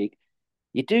programming stick,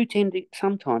 you do tend to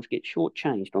sometimes get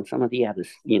shortchanged on some of the other,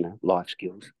 life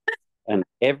skills. And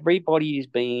everybody who's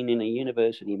been in a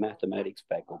university mathematics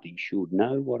faculty should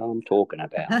know what I'm talking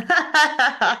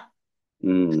about.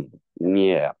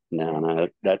 Yeah, no,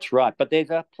 that's right. But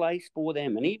there's a place for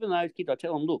them. And even those kids, I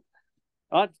tell them, look,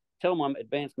 I tell my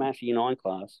advanced maths year 9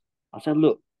 class, I said,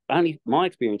 look, my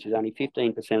experience is only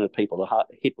 15% of people are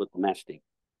hit with the maths stick.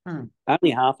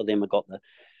 Only half of them have got the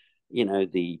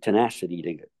tenacity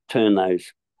to turn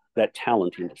that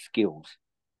talent into skills.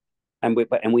 And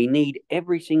we need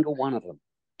every single one of them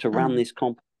to run this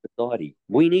complex society.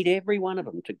 We need every one of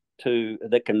them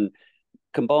that can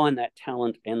combine that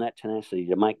talent and that tenacity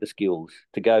to make the skills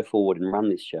to go forward and run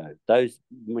this show.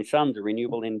 My son's a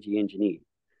renewable energy engineer.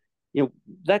 you know,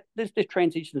 that this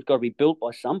transition's got to be built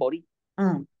by somebody.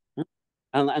 Mm,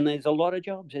 And there's a lot of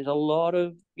jobs. There's a lot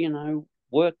of,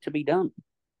 work to be done.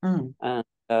 mm,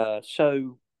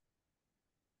 So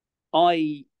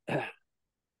I,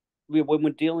 when we're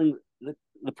dealing,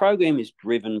 the program is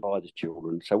driven by the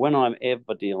children. So when I'm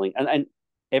ever dealing, and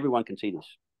everyone can see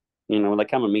this, when they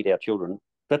come and meet our children,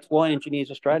 that's why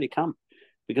Engineers Australia come,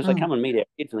 because they come mm, and meet our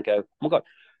kids and they go, oh my God,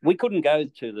 we couldn't go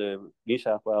to the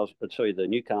the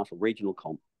Newcastle Regional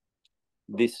Comp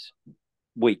this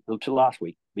week, to last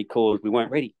week, because we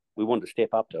weren't ready. We wanted to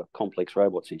step up to complex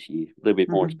robots this year, a little bit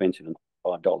more mm. expensive than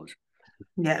 $5.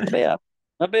 Yeah.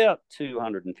 About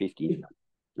 250,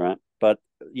 right? But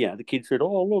yeah, the kids said,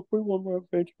 "Oh, look, we want a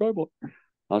fancy robot."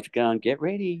 I was going, "Get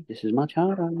ready. This is much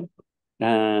harder."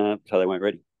 So they weren't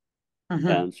ready, Hmm.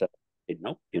 and so I said,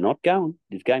 "No, you're not going.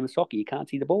 This game of soccer, you can't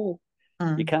see the ball. You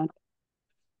Mm. can't."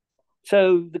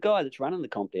 So the guy that's running the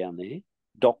comp down there,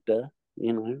 doctor,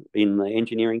 in the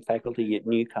engineering faculty at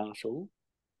Newcastle,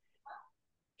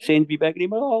 sends me back at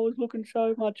him. Oh, I was looking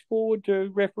so much forward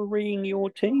to refereeing your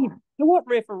team. Now, what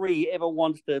referee ever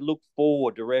wants to look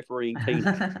forward to refereeing teams?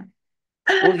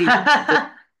 Well,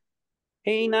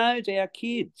 he knows our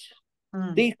kids.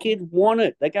 Mm, These kids want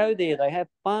it. They go there. They have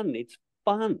fun. It's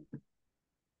fun.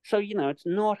 So it's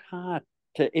not hard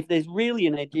to if there's really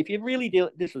if you really deal.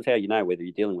 This is how you know whether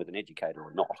you're dealing with an educator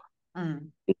or not.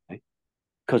 mm.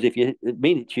 Because if you the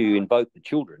minute you invoke the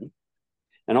children,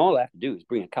 and all I have to do is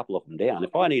bring a couple of them down.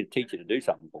 If I need a teacher to do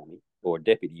something for me, or a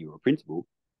deputy or a principal,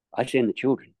 I send the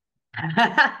children.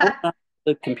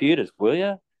 The computers, will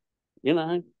you?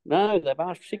 No, they've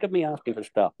asked, sick of me asking for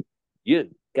stuff. You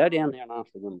go down there and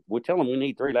ask them. We'll tell them we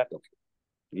need 3 laptops.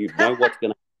 You know what's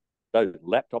going to, those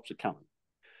laptops are coming,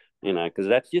 because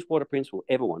that's just what a principal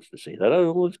ever wants to see. They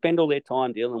don't want to spend all their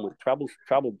time dealing with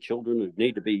troubled children who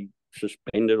need to be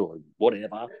suspended or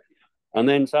whatever. And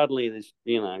then suddenly this,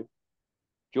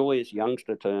 joyous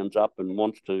youngster turns up and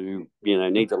wants to,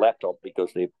 needs a laptop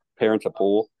because their parents are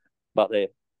poor, but they're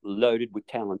loaded with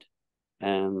talent.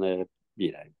 And,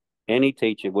 any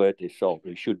teacher worth their salt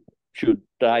who should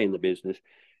stay in the business,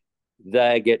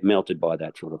 they get melted by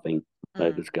that sort of thing.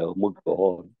 They Mm, just go, oh my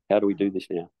God, how do we do this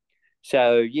now?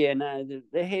 So, yeah, no,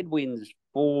 the headwinds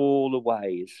fall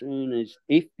away as soon as,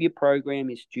 if your program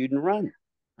is student run.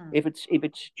 mm, If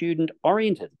it's student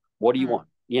oriented, what do you mm. want?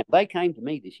 Yeah, they came to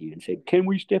me this year and said, "Can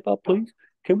we step up, please?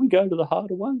 Can we go to the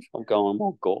harder ones?" I'm going,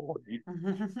 "Oh God!"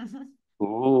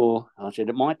 Oh, I said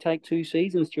it might take 2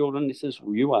 seasons, children.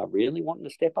 You are really wanting to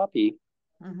step up here.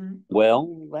 Mhm.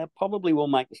 Well, they probably will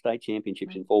make the state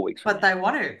championships in 4 weeks from But now. they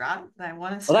want to, right? They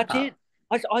want to Well, step that's it.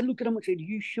 up. I looked at them and said,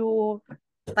 "You sure?"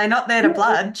 They're not there to Yeah.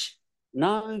 bludge.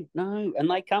 No, no, and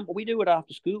they come. We do it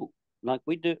after school. Like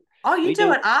Oh, you we do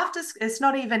do it after, it's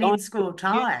not even in school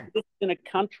time. in a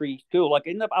country school. Like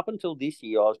up until this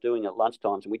year, I was doing it at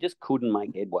lunchtimes, and we just couldn't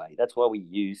make headway. That's why we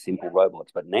use simple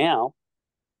robots. But now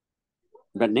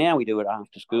we do it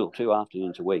after school, 2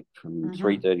 afternoons a week, from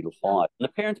three Hmm. thirty to 5, and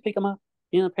the parents pick them up.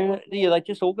 They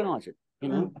just organise it.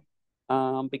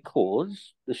 Mm,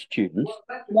 Because the students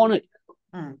want it,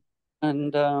 mm,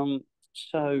 and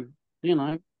so you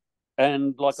know,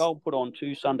 and like I'll put on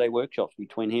 2 Sunday workshops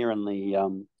between here in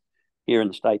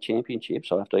the state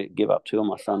championships. I have to give up 2 of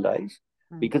my Sundays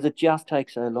mm, because it just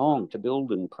takes so long to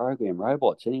build and program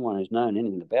robots. Anyone who's known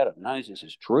anything about it knows this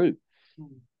is true.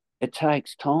 mm, It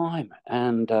takes time,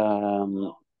 and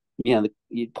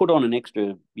you put on an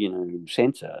extra,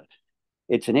 sensor.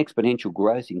 It's an exponential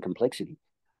growth in complexity,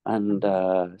 and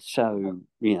mm.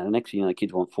 the next thing you know, the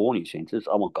kids want 4 new sensors.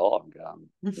 Oh my God,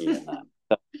 yeah,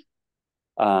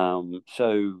 no.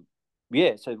 So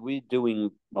yeah, so we're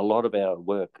doing a lot of our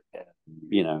work,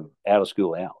 out of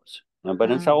school hours.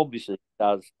 But and so Mm, obviously it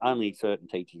does only certain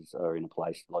teachers are in a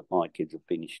place like my kids have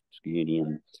finished uni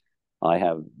and I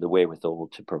have the wherewithal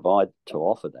to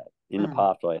offer that. In the mm,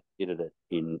 past, I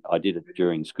did it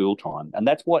during school time, and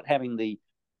that's what having the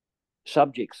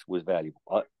subjects was valuable.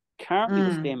 Currently,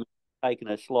 the mm, STEM has taken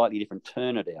a slightly different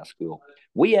turn at our school.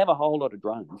 We have a whole lot of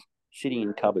drones sitting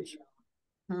in cupboards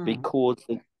mm, because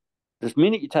the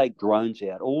minute you take drones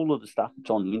out, all of the stuff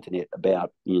that's on the internet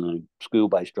about,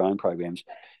 school-based drone programs,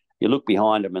 you look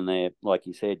behind them and they're, like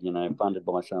you said, funded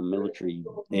by some military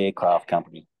aircraft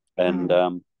company. And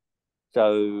mm.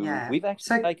 so Yeah. we've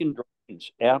actually So, taken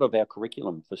drones out of our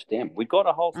curriculum for STEM. We've got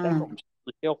a whole stack of them mm, on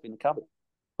the shelf in the cupboard,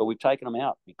 but we've taken them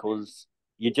out because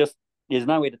there's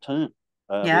nowhere to turn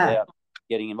yeah. without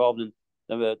getting involved. And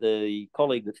the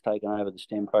colleague that's taken over the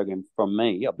STEM program from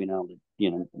me, I've been able to,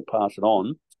 pass it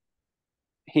on.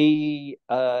 He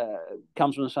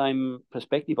comes from the same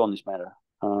perspective on this matter.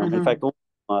 In Hmm. fact, all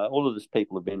all of these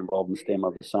people have been involved in STEM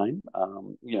are the same.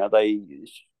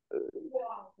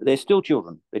 They're still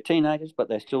children. They're teenagers, but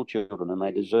they're still children, and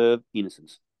they deserve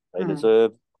innocence. They Mm,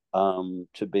 deserve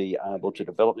to be able to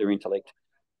develop their intellect,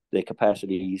 their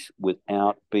capacities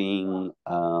without being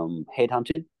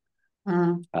headhunted,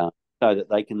 mm, uh, so that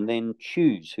they can then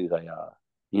choose who they are.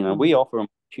 We mm, offer them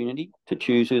opportunity to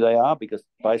choose who they are because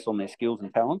based on their skills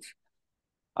and talents,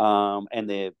 and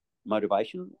their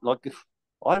motivation. Like if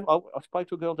I spoke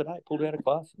to a girl today, pulled her out of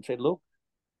class and said, "Look,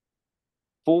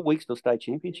 4 weeks to state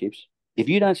championships. If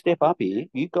you don't step up here,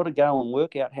 you've got to go and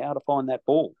work out how to find that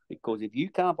ball. Because if you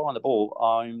can't find the ball,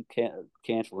 I'm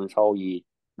cancelling this whole year.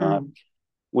 Right? mm.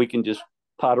 We can just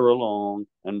putter along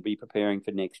and be preparing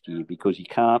for next year because you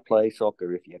can't play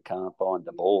soccer if you can't find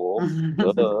the ball."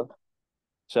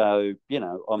 So,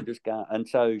 I'm just going, and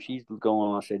so she's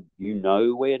gone. I said, you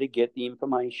know where to get the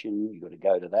information. You got to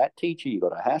go to that teacher. You got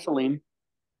to hassle him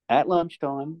at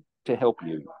lunchtime to help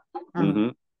you. Mm. Mm-hmm.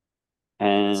 So,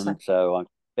 And so I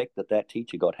expect that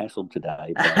teacher got hassled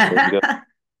today by a certain girl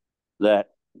that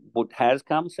has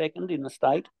come second in the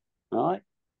state, right?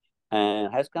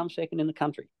 And has come second in the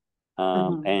country.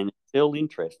 Mhm, And still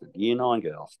interested, year 9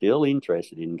 girl, still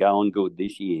interested in going good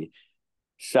this year.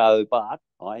 So, but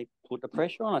I put the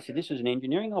pressure on. I said, this is an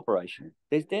engineering operation.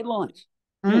 There's deadlines.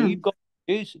 You've mm, got to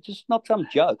produce. It's just not some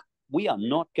joke. We are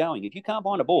not going. If you can't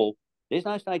find a ball, there's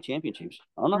no state championships.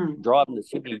 I'm not mm. driving to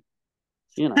Sydney,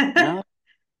 no,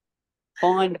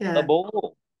 find a Yeah.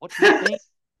 ball. What do you think?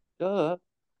 Duh.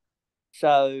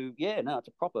 So, yeah, no, it's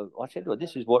a proper, I said to her,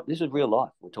 this is real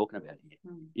life we're talking about here.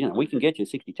 Mm, We can get you a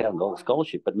 $60,000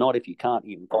 scholarship, but not if you can't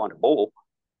even find a ball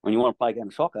when you want to play a game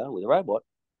of soccer with a robot.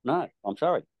 No, I'm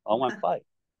sorry. I won't play.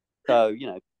 So,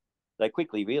 they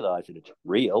quickly realise that it's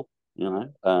real.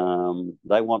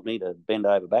 They want me to bend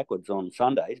over backwards on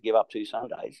Sundays, give up 2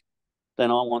 Sundays.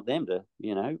 Then I want them to,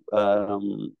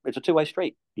 it's a two-way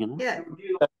street. yeah.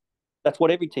 That's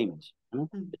what every team is. Mm,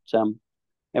 It's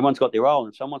everyone's got their role,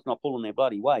 and if someone's not pulling their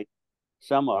bloody weight,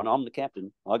 someone. I'm the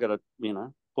captain. I got to,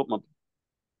 put my.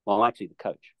 Well, I'm actually the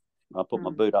coach. I put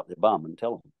my mm, boot up their bum and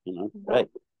tell them, hey,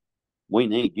 we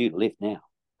need you to lift now.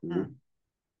 mm.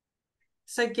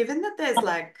 So given that there's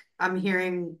like, I'm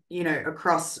hearing,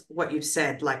 across what you've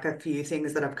said, like a few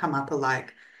things that have come up are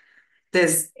like,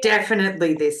 there's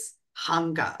definitely this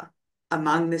hunger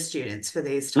among the students for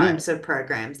these Mm, types of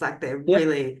programs. Like they're yeah.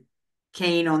 really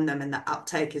keen on them and the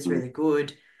uptake is Mm, really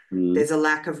good. mm, There's a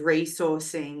lack of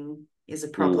resourcing is a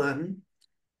mm, problem.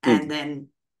 And mm, then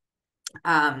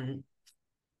um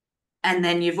and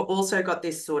then you've also got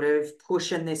this sort of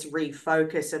push and this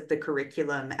refocus of the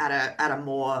curriculum at a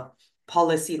more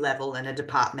policy level and a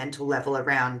departmental level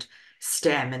around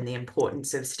STEM and the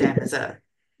importance of STEM as a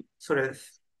sort of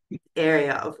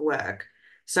area of work.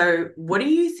 So, what do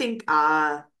you think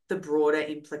are the broader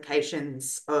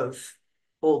implications of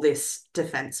all this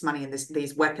defense money and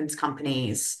these weapons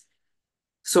companies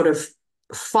sort of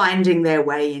finding their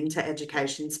way into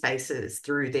education spaces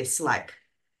through this like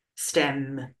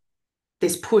STEM,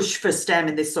 this push for STEM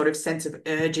and this sort of sense of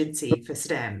urgency for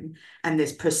STEM and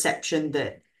this perception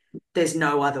that there's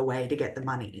no other way to get the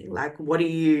money? Like, what do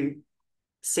you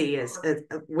see as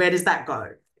where does that go?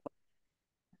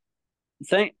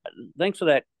 Thank, Thanks for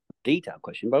that detailed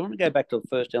question, but I want to go back to the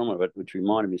first element of it, which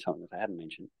reminded me of something that I hadn't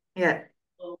mentioned. Yeah.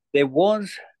 There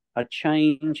was a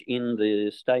change in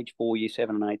the stage 4, year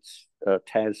 7 and 8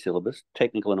 TAS syllabus,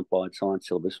 technical and applied science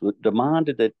syllabus, that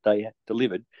demanded that they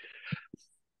delivered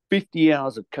 50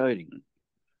 hours of coding.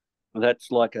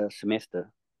 That's like a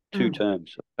semester, two Mm,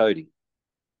 terms of coding.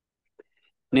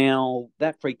 Now,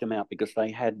 that freaked them out because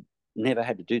they had never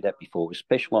had to do that before, with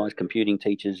specialised computing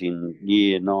teachers in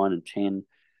year 9 and 10.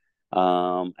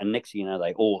 And next thing you know,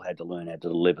 they all had to learn how to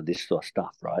deliver this sort of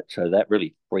stuff, right? So that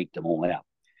really freaked them all out.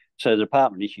 So the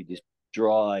department issued this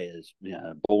dry as,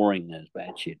 boring as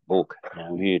bad shit book.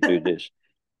 Here, do this.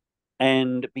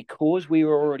 And because we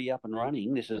were already up and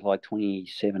running, this is like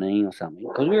 2017 or something,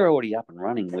 because we were already up and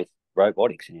running with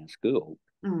robotics in our school,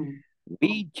 mm,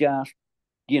 we just,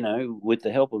 with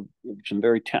the help of some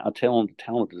very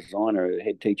talented designer,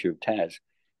 head teacher of TAS,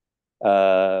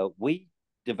 we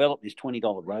developed this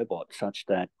 $20 robot such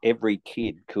that every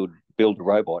kid could build a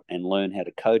robot and learn how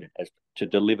to code it as to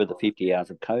deliver the 50 hours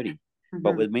of coding.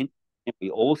 But mhm, with Mint, we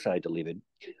also delivered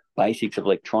basics of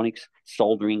electronics,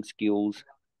 soldering skills,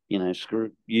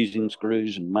 using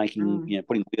screws and making, mm.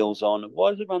 putting wheels on.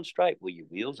 Why does it run straight? Well, your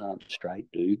wheels aren't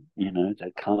straight, dude.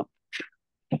 They can't.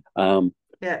 Um,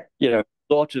 Yeah.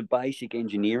 Lots of basic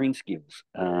engineering skills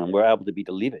were able to be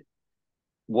delivered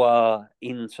were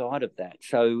inside of that.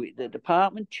 So the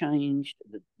department changed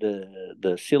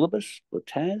the syllabus for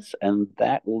TAS, and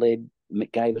that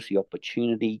gave us the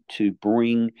opportunity to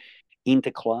bring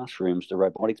into classrooms the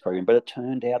robotics program. But it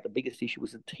turned out the biggest issue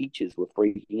was the teachers were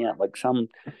freaking out. Like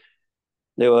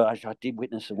I did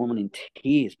witness a woman in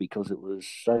tears because it was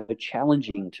so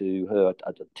challenging to her,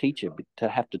 a teacher, to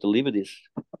have to deliver this.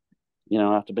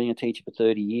 After being a teacher for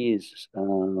 30 years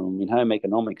in home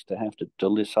economics, to have to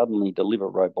suddenly deliver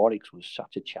robotics was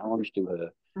such a challenge to her.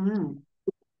 Mm.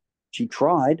 She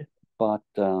tried, but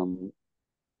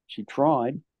she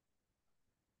tried,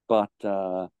 but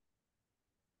and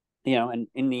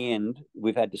in the end,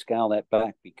 we've had to scale that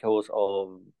back because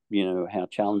of how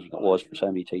challenging it was for so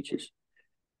many teachers.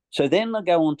 So then I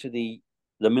go on to the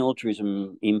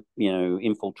militarism,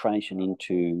 infiltration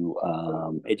into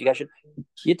education.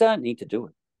 You don't need to do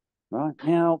it, right?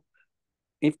 Now,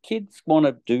 if kids want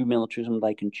to do militarism,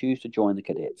 they can choose to join the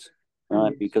cadets,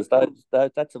 right? Mm. Because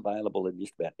that's available in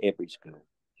just about every school.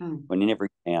 Mm. When in every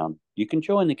town, you can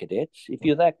join the cadets. If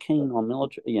you're that keen on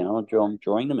military,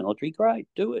 joining the military, great,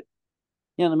 do it.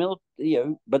 The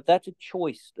military, but that's a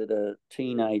choice that a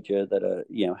teenager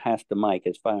has to make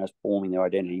as far as forming their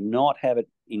identity. Not have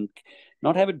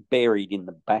it buried in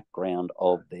the background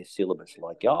of their syllabus.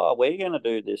 Like, oh, we're going to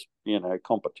do this,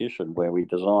 competition where we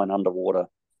design underwater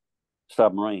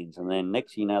submarines, and then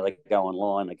next thing you know, they go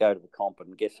online, they go to the comp,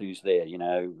 and guess who's there?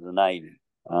 The Navy.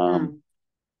 Um,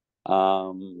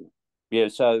 Mm. yeah,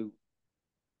 so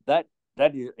that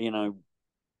is,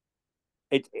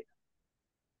 it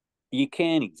you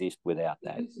can exist without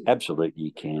that. Absolutely,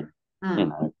 you can.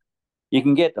 Mm. You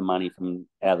can get the money from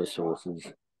other sources.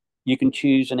 You can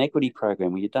choose an equity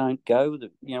program where you don't go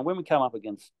when we come up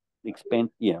against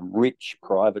rich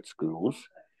private schools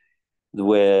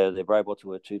where their robots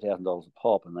were $2,000 a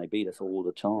pop and they beat us all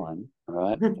the time,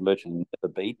 right? Virtually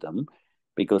never beat them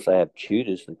because they have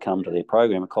tutors that come to their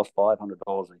program. It costs $500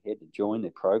 a head to join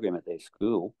their program at their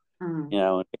school. Mm.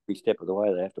 And every step of the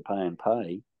way they have to pay and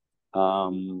pay.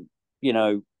 Um, you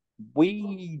know,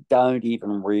 we don't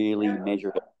even really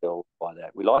measure ourselves by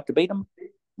that. We like to beat them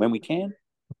when we can.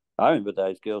 I remember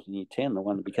those girls in year 10, the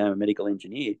one that became a medical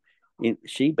engineer.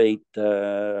 She beat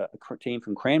a team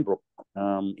from Cranbrook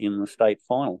in the state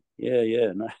final. Yeah,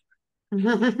 yeah. No,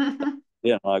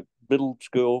 yeah, like little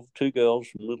school, two girls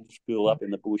from little school up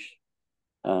in the bush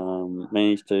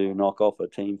managed to knock off a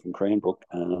team from Cranbrook.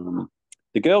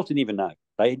 The girls didn't even know.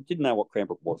 They didn't know what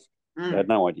Cranbrook was. They had Mm.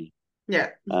 no idea. Yeah.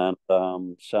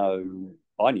 And so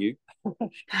I knew.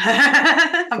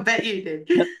 I bet you did.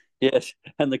 Yes,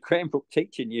 and the Cranbrook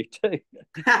teacher knew too.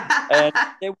 And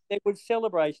there were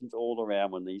celebrations all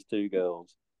around when these two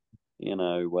girls,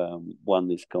 won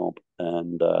this comp.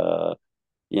 And,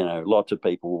 lots of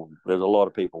people, there's a lot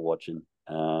of people watching,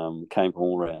 came from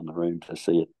all around the room to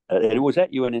see it. And it was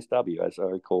at UNSW, as I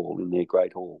recall, in their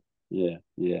great hall. Yeah,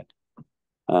 yeah.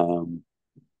 Um,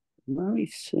 Let me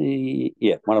see.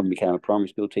 Yeah, one of them became a primary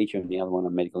school teacher and the other one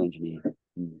a medical engineer.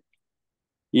 Mm.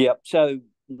 Yeah, so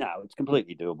no, it's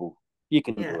completely doable. You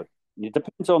can Yeah. do it. It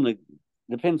depends on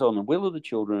the will of the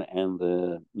children and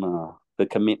the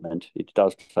commitment. It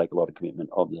does take a lot of commitment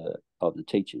of the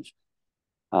teachers.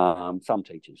 Some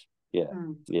teachers, yeah,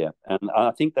 Mm. yeah, and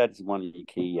I think that is one of the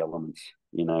key elements.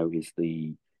 Is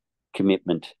the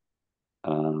commitment.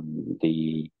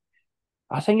 The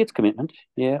I think it's commitment,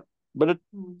 yeah. But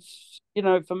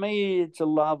Mm. for me, it's a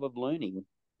love of learning.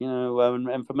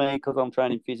 And for me, because I'm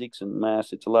trained in physics and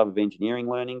maths, it's a love of engineering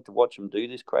learning to watch them do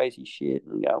this crazy shit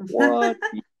and go, what?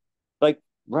 Like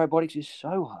robotics is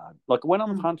so hard. Like when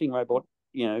I'm Mm.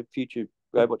 hunting future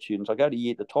robot students, I go to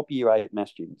the top year 8 math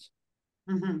students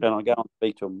Mhm. and I go and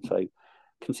speak to them and say,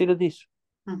 consider this.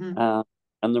 Mhm. Uh,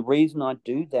 and the reason I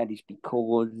do that is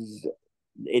because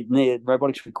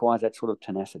robotics requires that sort of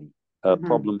tenacity, Mhm.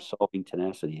 problem-solving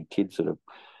tenacity, and kids that have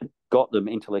got them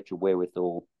intellectual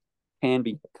wherewithal, can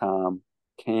be calm,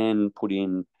 can put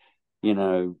in,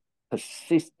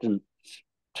 persistence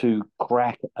to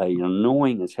crack a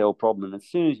annoying as hell problem. And as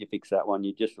soon as you fix that one,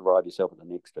 you just arrive yourself at the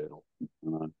next hurdle.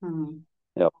 Mhm.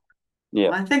 Yeah, yeah.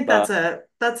 Well, I think But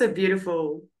that's a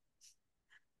beautiful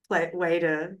way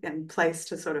to and place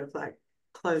to sort of like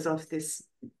close off this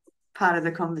part of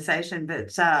the conversation.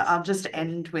 But I'll just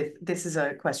end with this is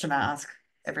a question I ask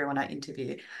everyone I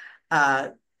interview.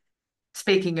 Uh,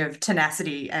 Speaking of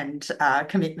tenacity and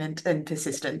commitment and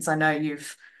persistence, I know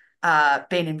you've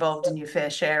been involved in your fair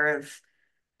share of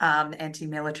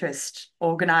anti-militarist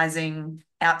organizing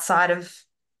outside of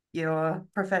your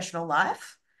professional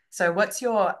life. So, what's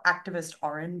your activist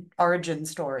origin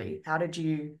story? How did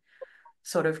you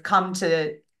sort of come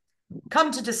to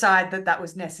decide that that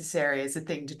was necessary as a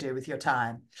thing to do with your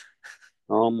time?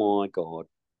 oh my god,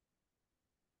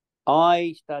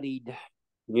 I studied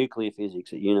nuclear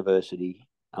physics at university.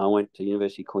 I went to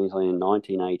University of Queensland in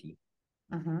 1980,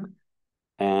 Mm-hmm.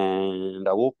 and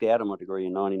I walked out of my degree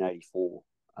in 1984.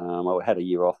 I had a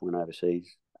year off, went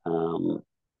overseas.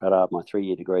 But after my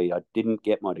 3-year degree, I didn't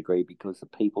get my degree because the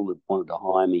people that wanted to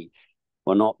hire me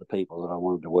were not the people that I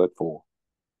wanted to work for.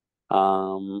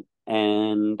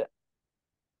 And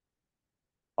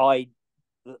I,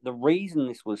 the reason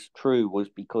this was true was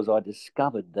because I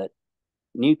discovered that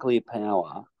nuclear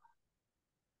power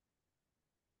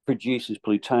produces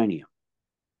plutonium,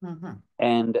 Mm-hmm.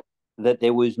 and that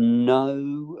there was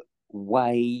no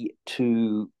way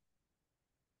to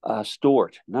store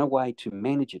it, no way to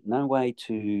manage it, no way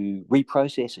to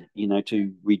reprocess it,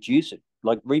 to reduce it.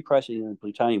 Like reprocessing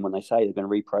plutonium, when they say they're going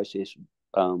to reprocess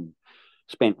um,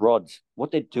 spent rods,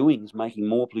 what they're doing is making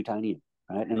more plutonium,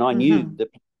 right? And I knew Mm-hmm. that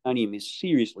plutonium is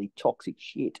seriously toxic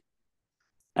shit.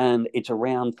 And it's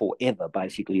around forever,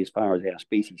 basically, as far as our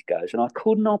species goes. And I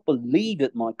could not believe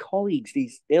that my colleagues,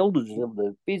 these elders of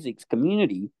the physics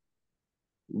community,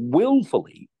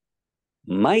 willfully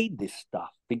made this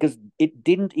stuff because it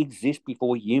didn't exist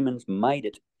before humans made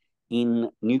it in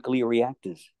nuclear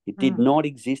reactors. It did Mm. not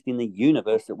exist in the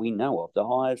universe that we know of. The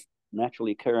highest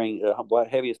naturally occurring,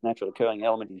 heaviest naturally occurring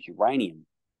element is uranium,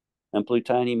 and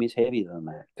plutonium is heavier than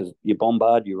that because you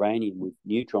bombard uranium with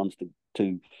neutrons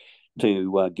to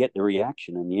get the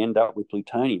reaction, and you end up with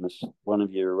plutonium as one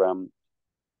of your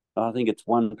I think it's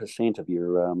 1% of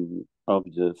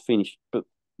the finished, but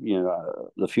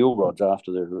the fuel rods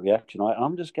after the reaction.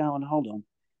 I'm just going, hold on,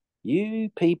 you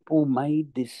people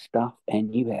made this stuff,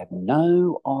 and you have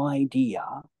no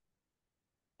idea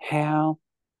how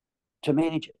to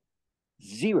manage it.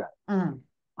 Zero. Mm.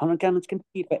 I'm going, it's going to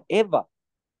be forever.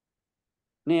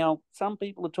 Now, some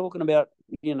people are talking about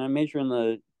measuring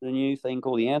the new thing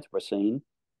called the Anthropocene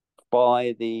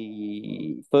by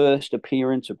the first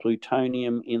appearance of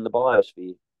plutonium in the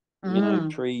biosphere. Mm.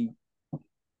 Tree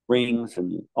rings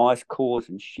and ice cores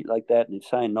and shit like that. And it's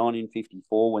saying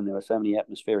 1954 when there were so many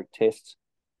atmospheric tests,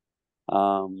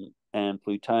 and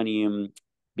plutonium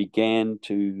began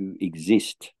to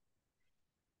exist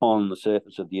on the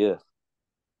surface of the Earth.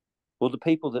 Well, the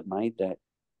people that made that,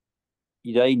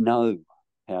 they know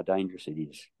how dangerous it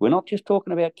is. We're not just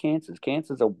talking about cancers.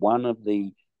 Cancers are one of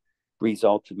the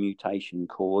results of mutation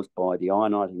caused by the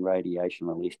ionizing radiation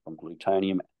released from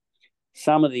plutonium.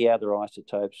 Some of the other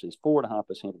isotopes, there's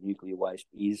 4.5% of nuclear waste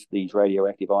is these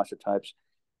radioactive isotopes,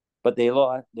 but their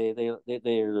half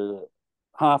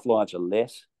lives are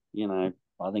less.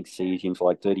 I think cesium's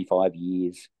like 35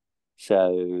 years.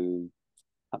 So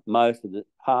most of the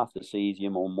half the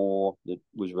cesium or more that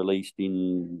was released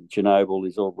in Chernobyl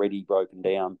is already broken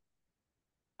down.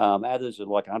 Others are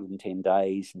like 110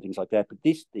 days and things like that. But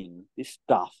this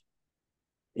stuff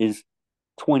is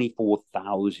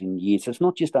 24,000 years. So it's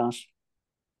not just us.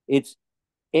 It's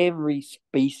every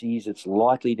species that's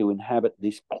likely to inhabit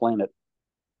this planet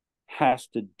has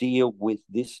to deal with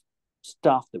this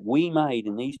stuff that we made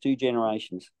in these 2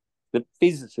 generations, that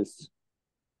physicists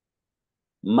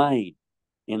made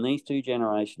in these 2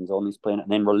 generations on this planet,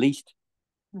 and then released,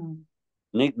 Mm.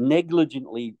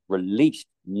 negligently released,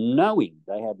 knowing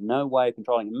they had no way of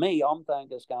controlling it. Me, I'm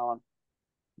just going,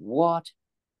 what?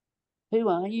 Who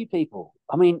are you people?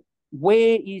 I mean,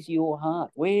 where is your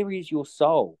heart? Where is your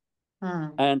soul?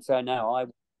 Mm. And so, no, I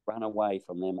ran away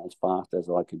from them as fast as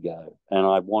I could go. And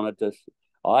I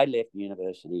left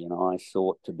university and I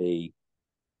sought to be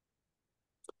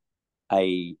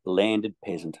a landed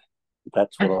peasant.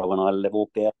 That's what when I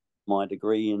walked out my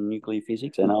degree in nuclear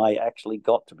physics, and I actually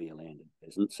got to be a landed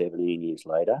peasant 17 years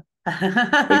later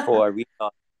before I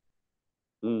realized,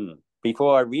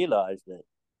 before I realized that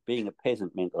being a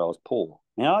peasant meant that I was poor.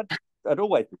 Now, I'd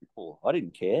always been poor. I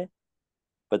didn't care.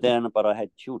 But I had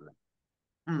children,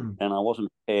 Mm. and I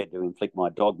wasn't prepared to inflict my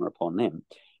dogma upon them.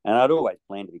 And I'd always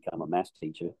planned to become a maths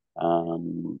teacher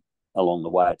along the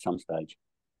way at some stage.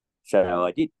 So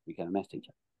I did become a maths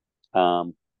teacher.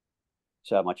 Um,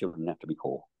 so my children didn't have to be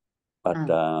poor. But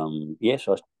Mm. yes,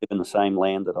 I live in the same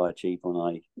land that I achieved when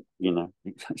I,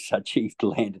 achieved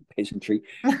landed peasantry,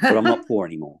 but I'm not poor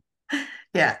anymore.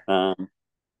 Yeah. Um,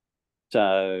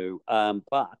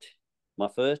 but my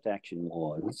first action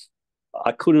was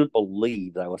I couldn't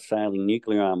believe they were sailing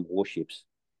nuclear armed warships.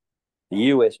 The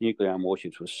US nuclear armed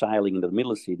warships were sailing into the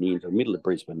middle of Sydney, into the middle of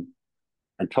Brisbane,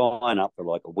 and tying up for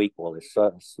like a week while the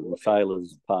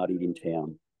sailors partied in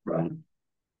town. Right.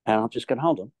 And I'm just going,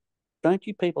 hold on. Don't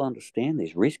you people understand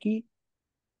this? Risky?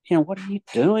 What are you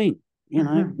doing?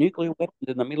 Mm-hmm. Nuclear weapons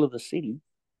in the middle of the city.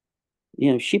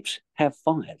 Ships have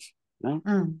fires. Right?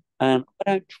 Mm. And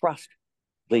I don't trust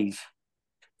these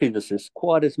physicists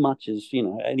quite as much as,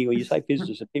 anyway, you say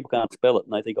physicists, people can't spell it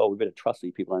and they think, oh, we better trust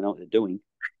these people, they know what they're doing.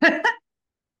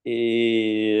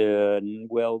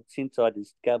 Well, since I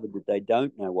discovered that they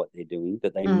don't know what they're doing,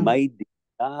 that they Mm, made this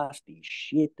nasty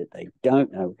shit that they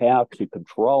don't know how to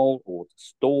control or to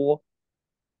store,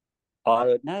 I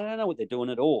don't know what they're doing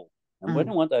at all. And we mm,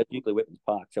 don't want those nuclear weapons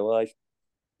parked. So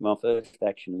my first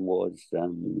action was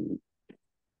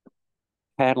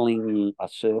paddling a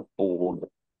surfboard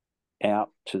out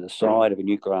to the side of a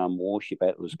nuclear armed warship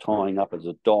that was tying up as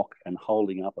a dock and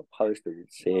holding up a poster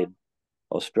that said,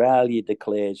 Australia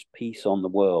declares peace on the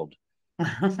world.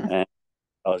 And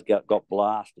got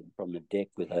blasted from the deck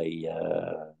with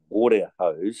a water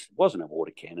hose. It wasn't a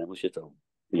water cannon, it was just a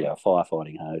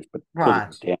firefighting hose, but because it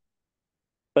was right. down.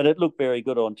 But it looked very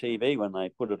good on TV when they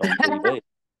put it on TV.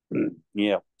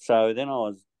 Yeah. So then I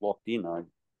was locked in.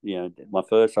 My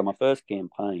first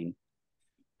campaign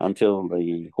until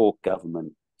the Hawke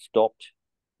government stopped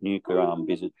nuclear armed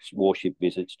visits, warship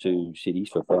visits to cities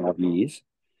for 5 years.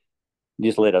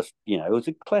 Just let us, it was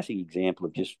a classic example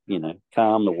of just,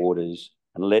 calm the waters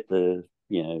and let the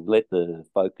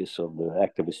focus of the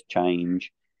activists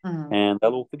change, Mm. and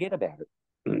they'll all forget about it.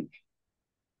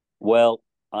 Well,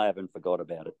 I haven't forgot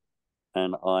about it.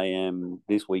 And I am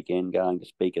this weekend going to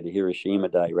speak at a Hiroshima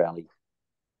Day rally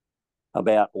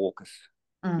about AUKUS,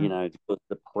 Mm.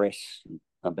 the press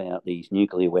about these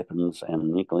nuclear weapons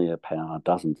and nuclear power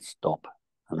doesn't stop.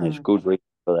 And there's Mm. good reasons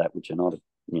for that, which are not,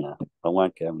 I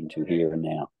won't go into here and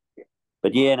now.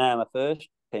 But yeah, no, my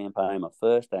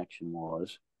first action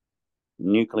was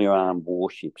nuclear armed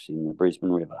warships in the Brisbane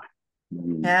River.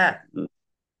 Mm, Yeah. mm,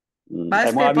 Most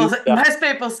And well, I people mean, most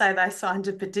people say they signed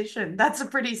a petition. That's a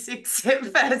pretty sick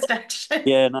first action.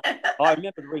 yeah, no, I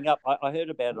remember to ring up. I heard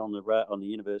about it on the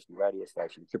university radio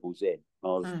station Triple Z. I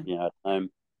was, Mm. at home,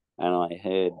 and I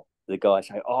heard the guy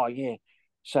say, "Oh yeah,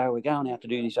 so we're going out to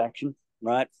do this action,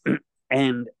 right?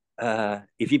 And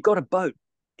if you've got a boat,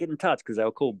 get in touch because they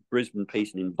were called Brisbane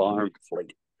Peace and Environment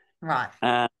Fleet." Right.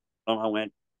 And I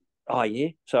went, "Oh yeah."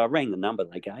 So I rang the number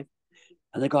they gave,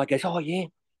 and the guy goes, "Oh yeah, have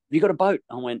you got a boat?"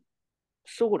 I went,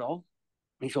 "Sort of."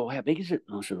 He said, "Oh, how big is it?"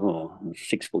 And I said, "Oh,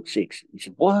 6'6". He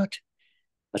said, "What?"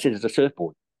 I said, "It's a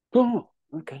surfboard." "Oh,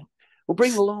 okay. Well,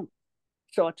 bring it along."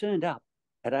 So I turned up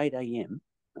at 8 a.m.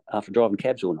 after driving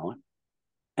cabs all night,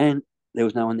 and there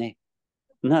was no one there.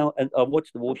 No, and I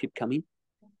watched the warship come in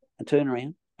and turn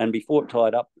around. And before it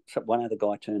tied up, one other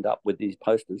guy turned up with his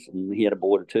posters, and he had a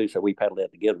board or two. So we paddled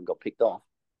out together and got picked off.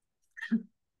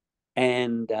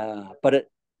 And but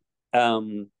it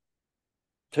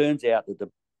turns out that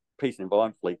the Peace and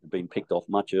Environment Fleet had been picked off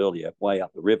much earlier, way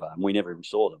up the river, and we never even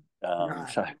saw them. Right.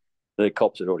 So the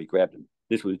cops had already grabbed them.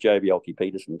 This was JB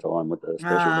Peterson time with the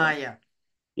special Ah, guy. yeah.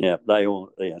 Yeah,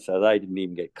 so they didn't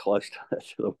even get close to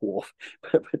the wharf.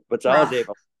 But so I was there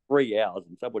Rough. for 3 hours,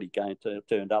 and somebody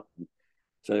turned up, and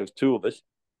so there was two of us.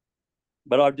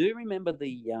 But I do remember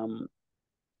the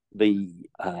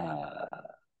uh,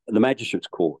 the magistrate's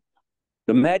court.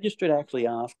 The magistrate actually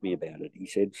asked me about it. He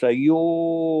said, "So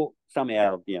you're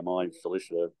somehow, my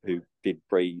solicitor who did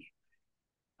pre."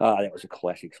 That was a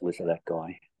classic solicitor. That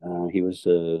guy. He was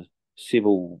a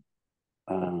civil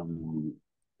um,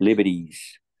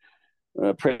 liberties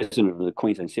president of the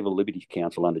Queensland Civil Liberties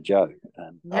Council under Joe.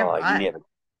 And Yeah, he right. never.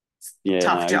 Yeah,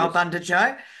 Tough no, he job was. under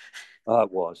Joe. Oh,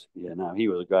 it was. Yeah, no, he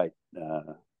was a great.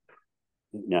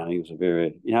 No, he was a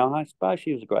very. I suppose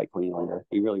he was a great Queenslander.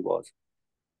 He really was.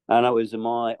 And it was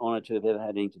my honour to have ever had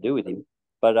anything to do with him.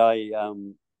 But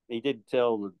he did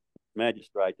tell the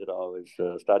magistrate that I was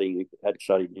had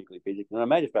studied nuclear physics. And the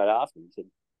magistrate asked me, he said,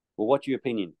 "Well, what's your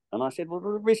opinion?" And I said, "Well, the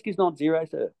risk is not zero,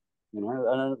 sir.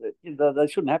 They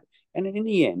shouldn't happen." And in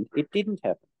the end, it didn't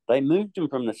happen. They moved them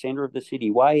from the centre of the city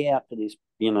way out to this,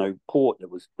 port that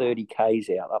was 30 k's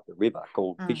out up the river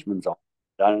called Mm. Fisherman's Island.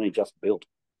 They only just built,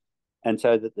 and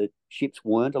so that the ships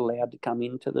weren't allowed to come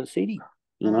into the city.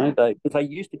 Mm. They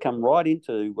used to come right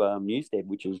into Newstead,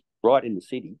 which is right in the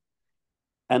city,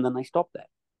 and then they stopped that.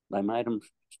 They made them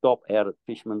stop out at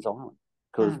Fisherman's Island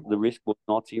because Mm. the risk was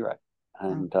not zero,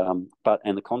 Mm.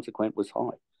 and the consequence was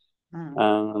high.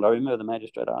 Mm. And I remember the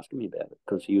magistrate asking me about it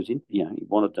because he was he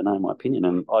wanted to know my opinion,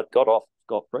 and I got off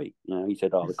scot free. He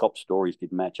said, "Oh, the cops' stories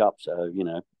didn't match up, so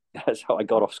so I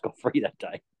got off scot free that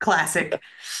day." Classic.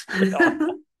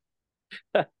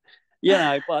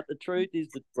 But the truth is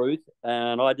the truth,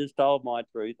 and I just told my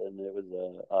truth, and there was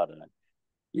I don't know.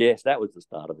 Yes, that was the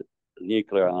start of it. The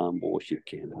nuclear armed warship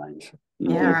campaigns.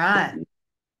 Yeah, right.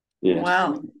 Yes.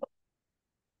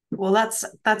 Well, that's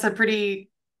a pretty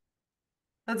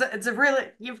it's a really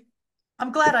you've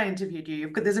I'm glad I interviewed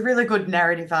you. There's a really good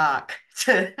narrative arc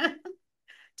to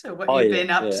to what Oh you've yeah, been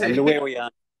up yeah. And to. where we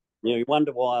are, you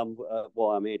wonder why I'm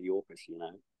mediocris,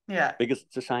 Yeah. because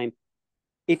it's the same.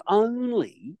 If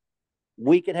only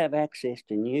we could have access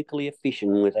to nuclear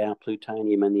fission without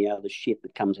plutonium and the other shit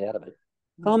that comes out of it.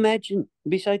 Oh, Mm. imagine, it'd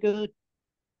be so good.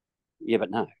 Yeah, but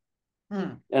no.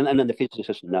 Mm. And then the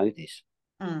physicists know this.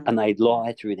 Mm. And they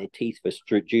lie through their teeth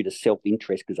due to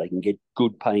self-interest because they can get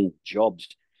good-paying jobs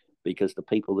because the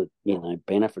people that,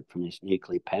 benefit from this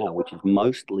nuclear power, which is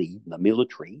mostly the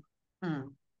military,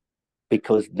 Mm.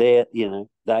 because they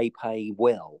pay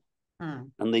well.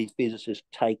 Mm. And these physicists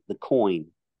take the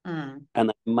coin Mm. and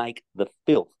they make the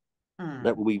filth that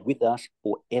Mm. will be with us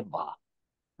forever.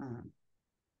 Mm.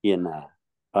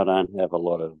 I don't have a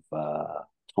lot of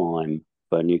time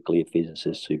for nuclear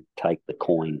physicists who take the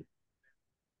coin.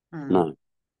 Mm. No,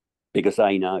 because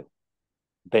they know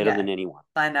better Yeah, than anyone.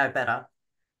 I know better.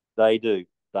 They do.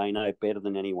 They know better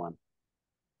than anyone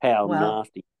how Well,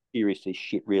 nasty, serious this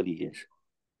shit really is.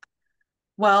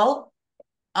 well,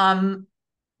 um,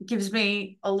 gives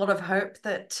me a lot of hope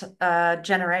that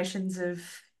generations of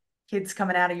kids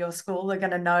coming out of your school are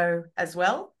going to know as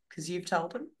well because you've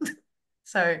told them.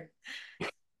 So,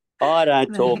 I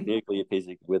don't talk nuclear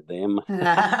physics with them.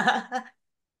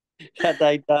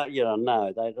 They don't,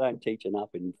 no, they don't teach enough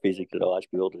in physics at high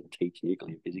school to teach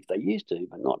nuclear physics. They used to,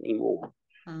 but not anymore.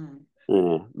 Mm.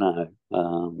 Yeah,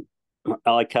 no.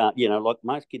 I can't, like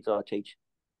most kids I teach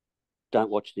don't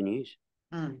watch the news.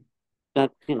 Mm.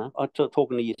 Don't,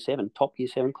 talking to top year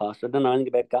seven class, I don't know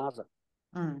anything about Gaza.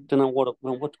 Mm. Don't know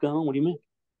what's going on. What do you mean?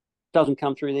 Doesn't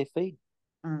come through their feed.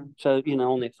 Mm. So,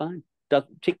 on their phone. Does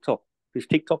TikTok? Is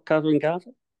TikTok covering Gaza?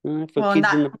 For Well, kids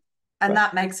in the and right?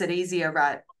 that makes it easier,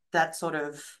 right? That sort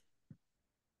of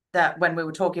that when we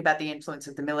were talking about the influence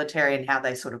of the military and how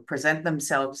they sort of present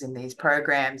themselves in these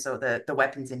programs, or the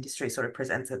weapons industry sort of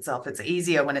presents itself, it's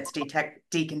easier when it's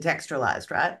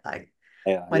decontextualized, right? Like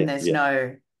Yeah, when yeah, there's yeah.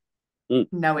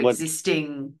 no Well,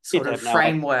 existing sort kids of have no idea.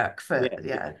 framework for Yeah, yeah,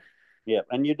 yeah. yeah.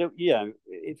 And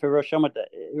if Hiroshima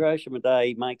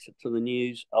Day makes it to the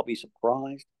news, I'll be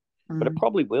surprised. But it Mm.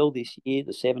 probably will this year,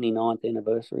 the 79th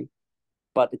anniversary.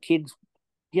 But the kids,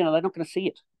 they're not going to see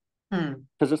it Mm.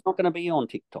 because it's not going to be on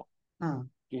TikTok. Mm.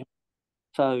 Yeah.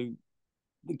 So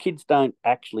the kids don't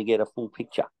actually get a full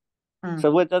picture. Mm.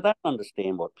 So they don't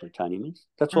understand what plutonium is.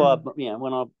 That's why, Mm.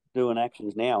 when I'm doing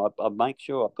actions now, I make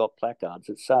sure I've got placards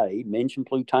that say mention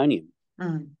plutonium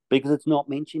Mm. because it's not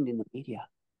mentioned in the media.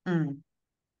 Mm.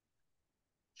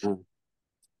 Mm.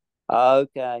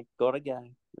 Okay, gotta go.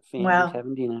 The family's Well,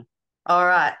 having dinner. all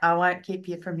right. I won't keep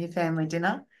you from your family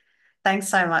dinner. Thanks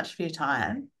so much for your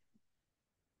time.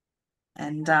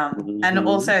 And Mm-hmm.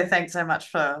 also thanks so much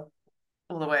for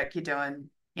all the work you're doing,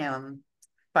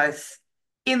 both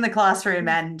in the classroom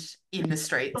and in the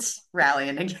streets,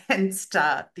 rallying against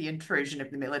the intrusion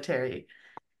of the military.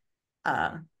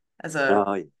 Uh, as a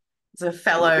Oh, yeah. as a You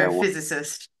fellow go on.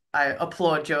 physicist, I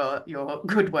applaud your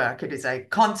good work. It is a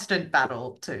constant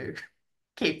battle to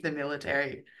keep the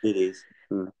military, It is.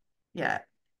 Mm. yeah,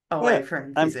 Yeah, away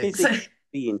from and physics. physics should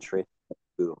be interesting.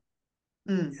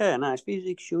 Mm. Yeah, no,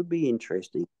 physics should be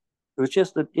interesting. It was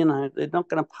just that, they're not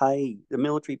going to pay, the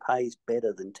military pays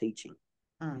better than teaching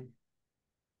Mm.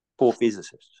 for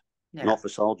physicists, Yeah, not for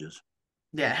soldiers.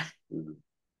 yeah. Mm.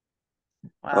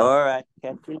 All Well, right,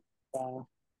 Captain.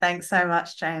 thanks so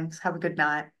much, James. Have a good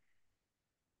night.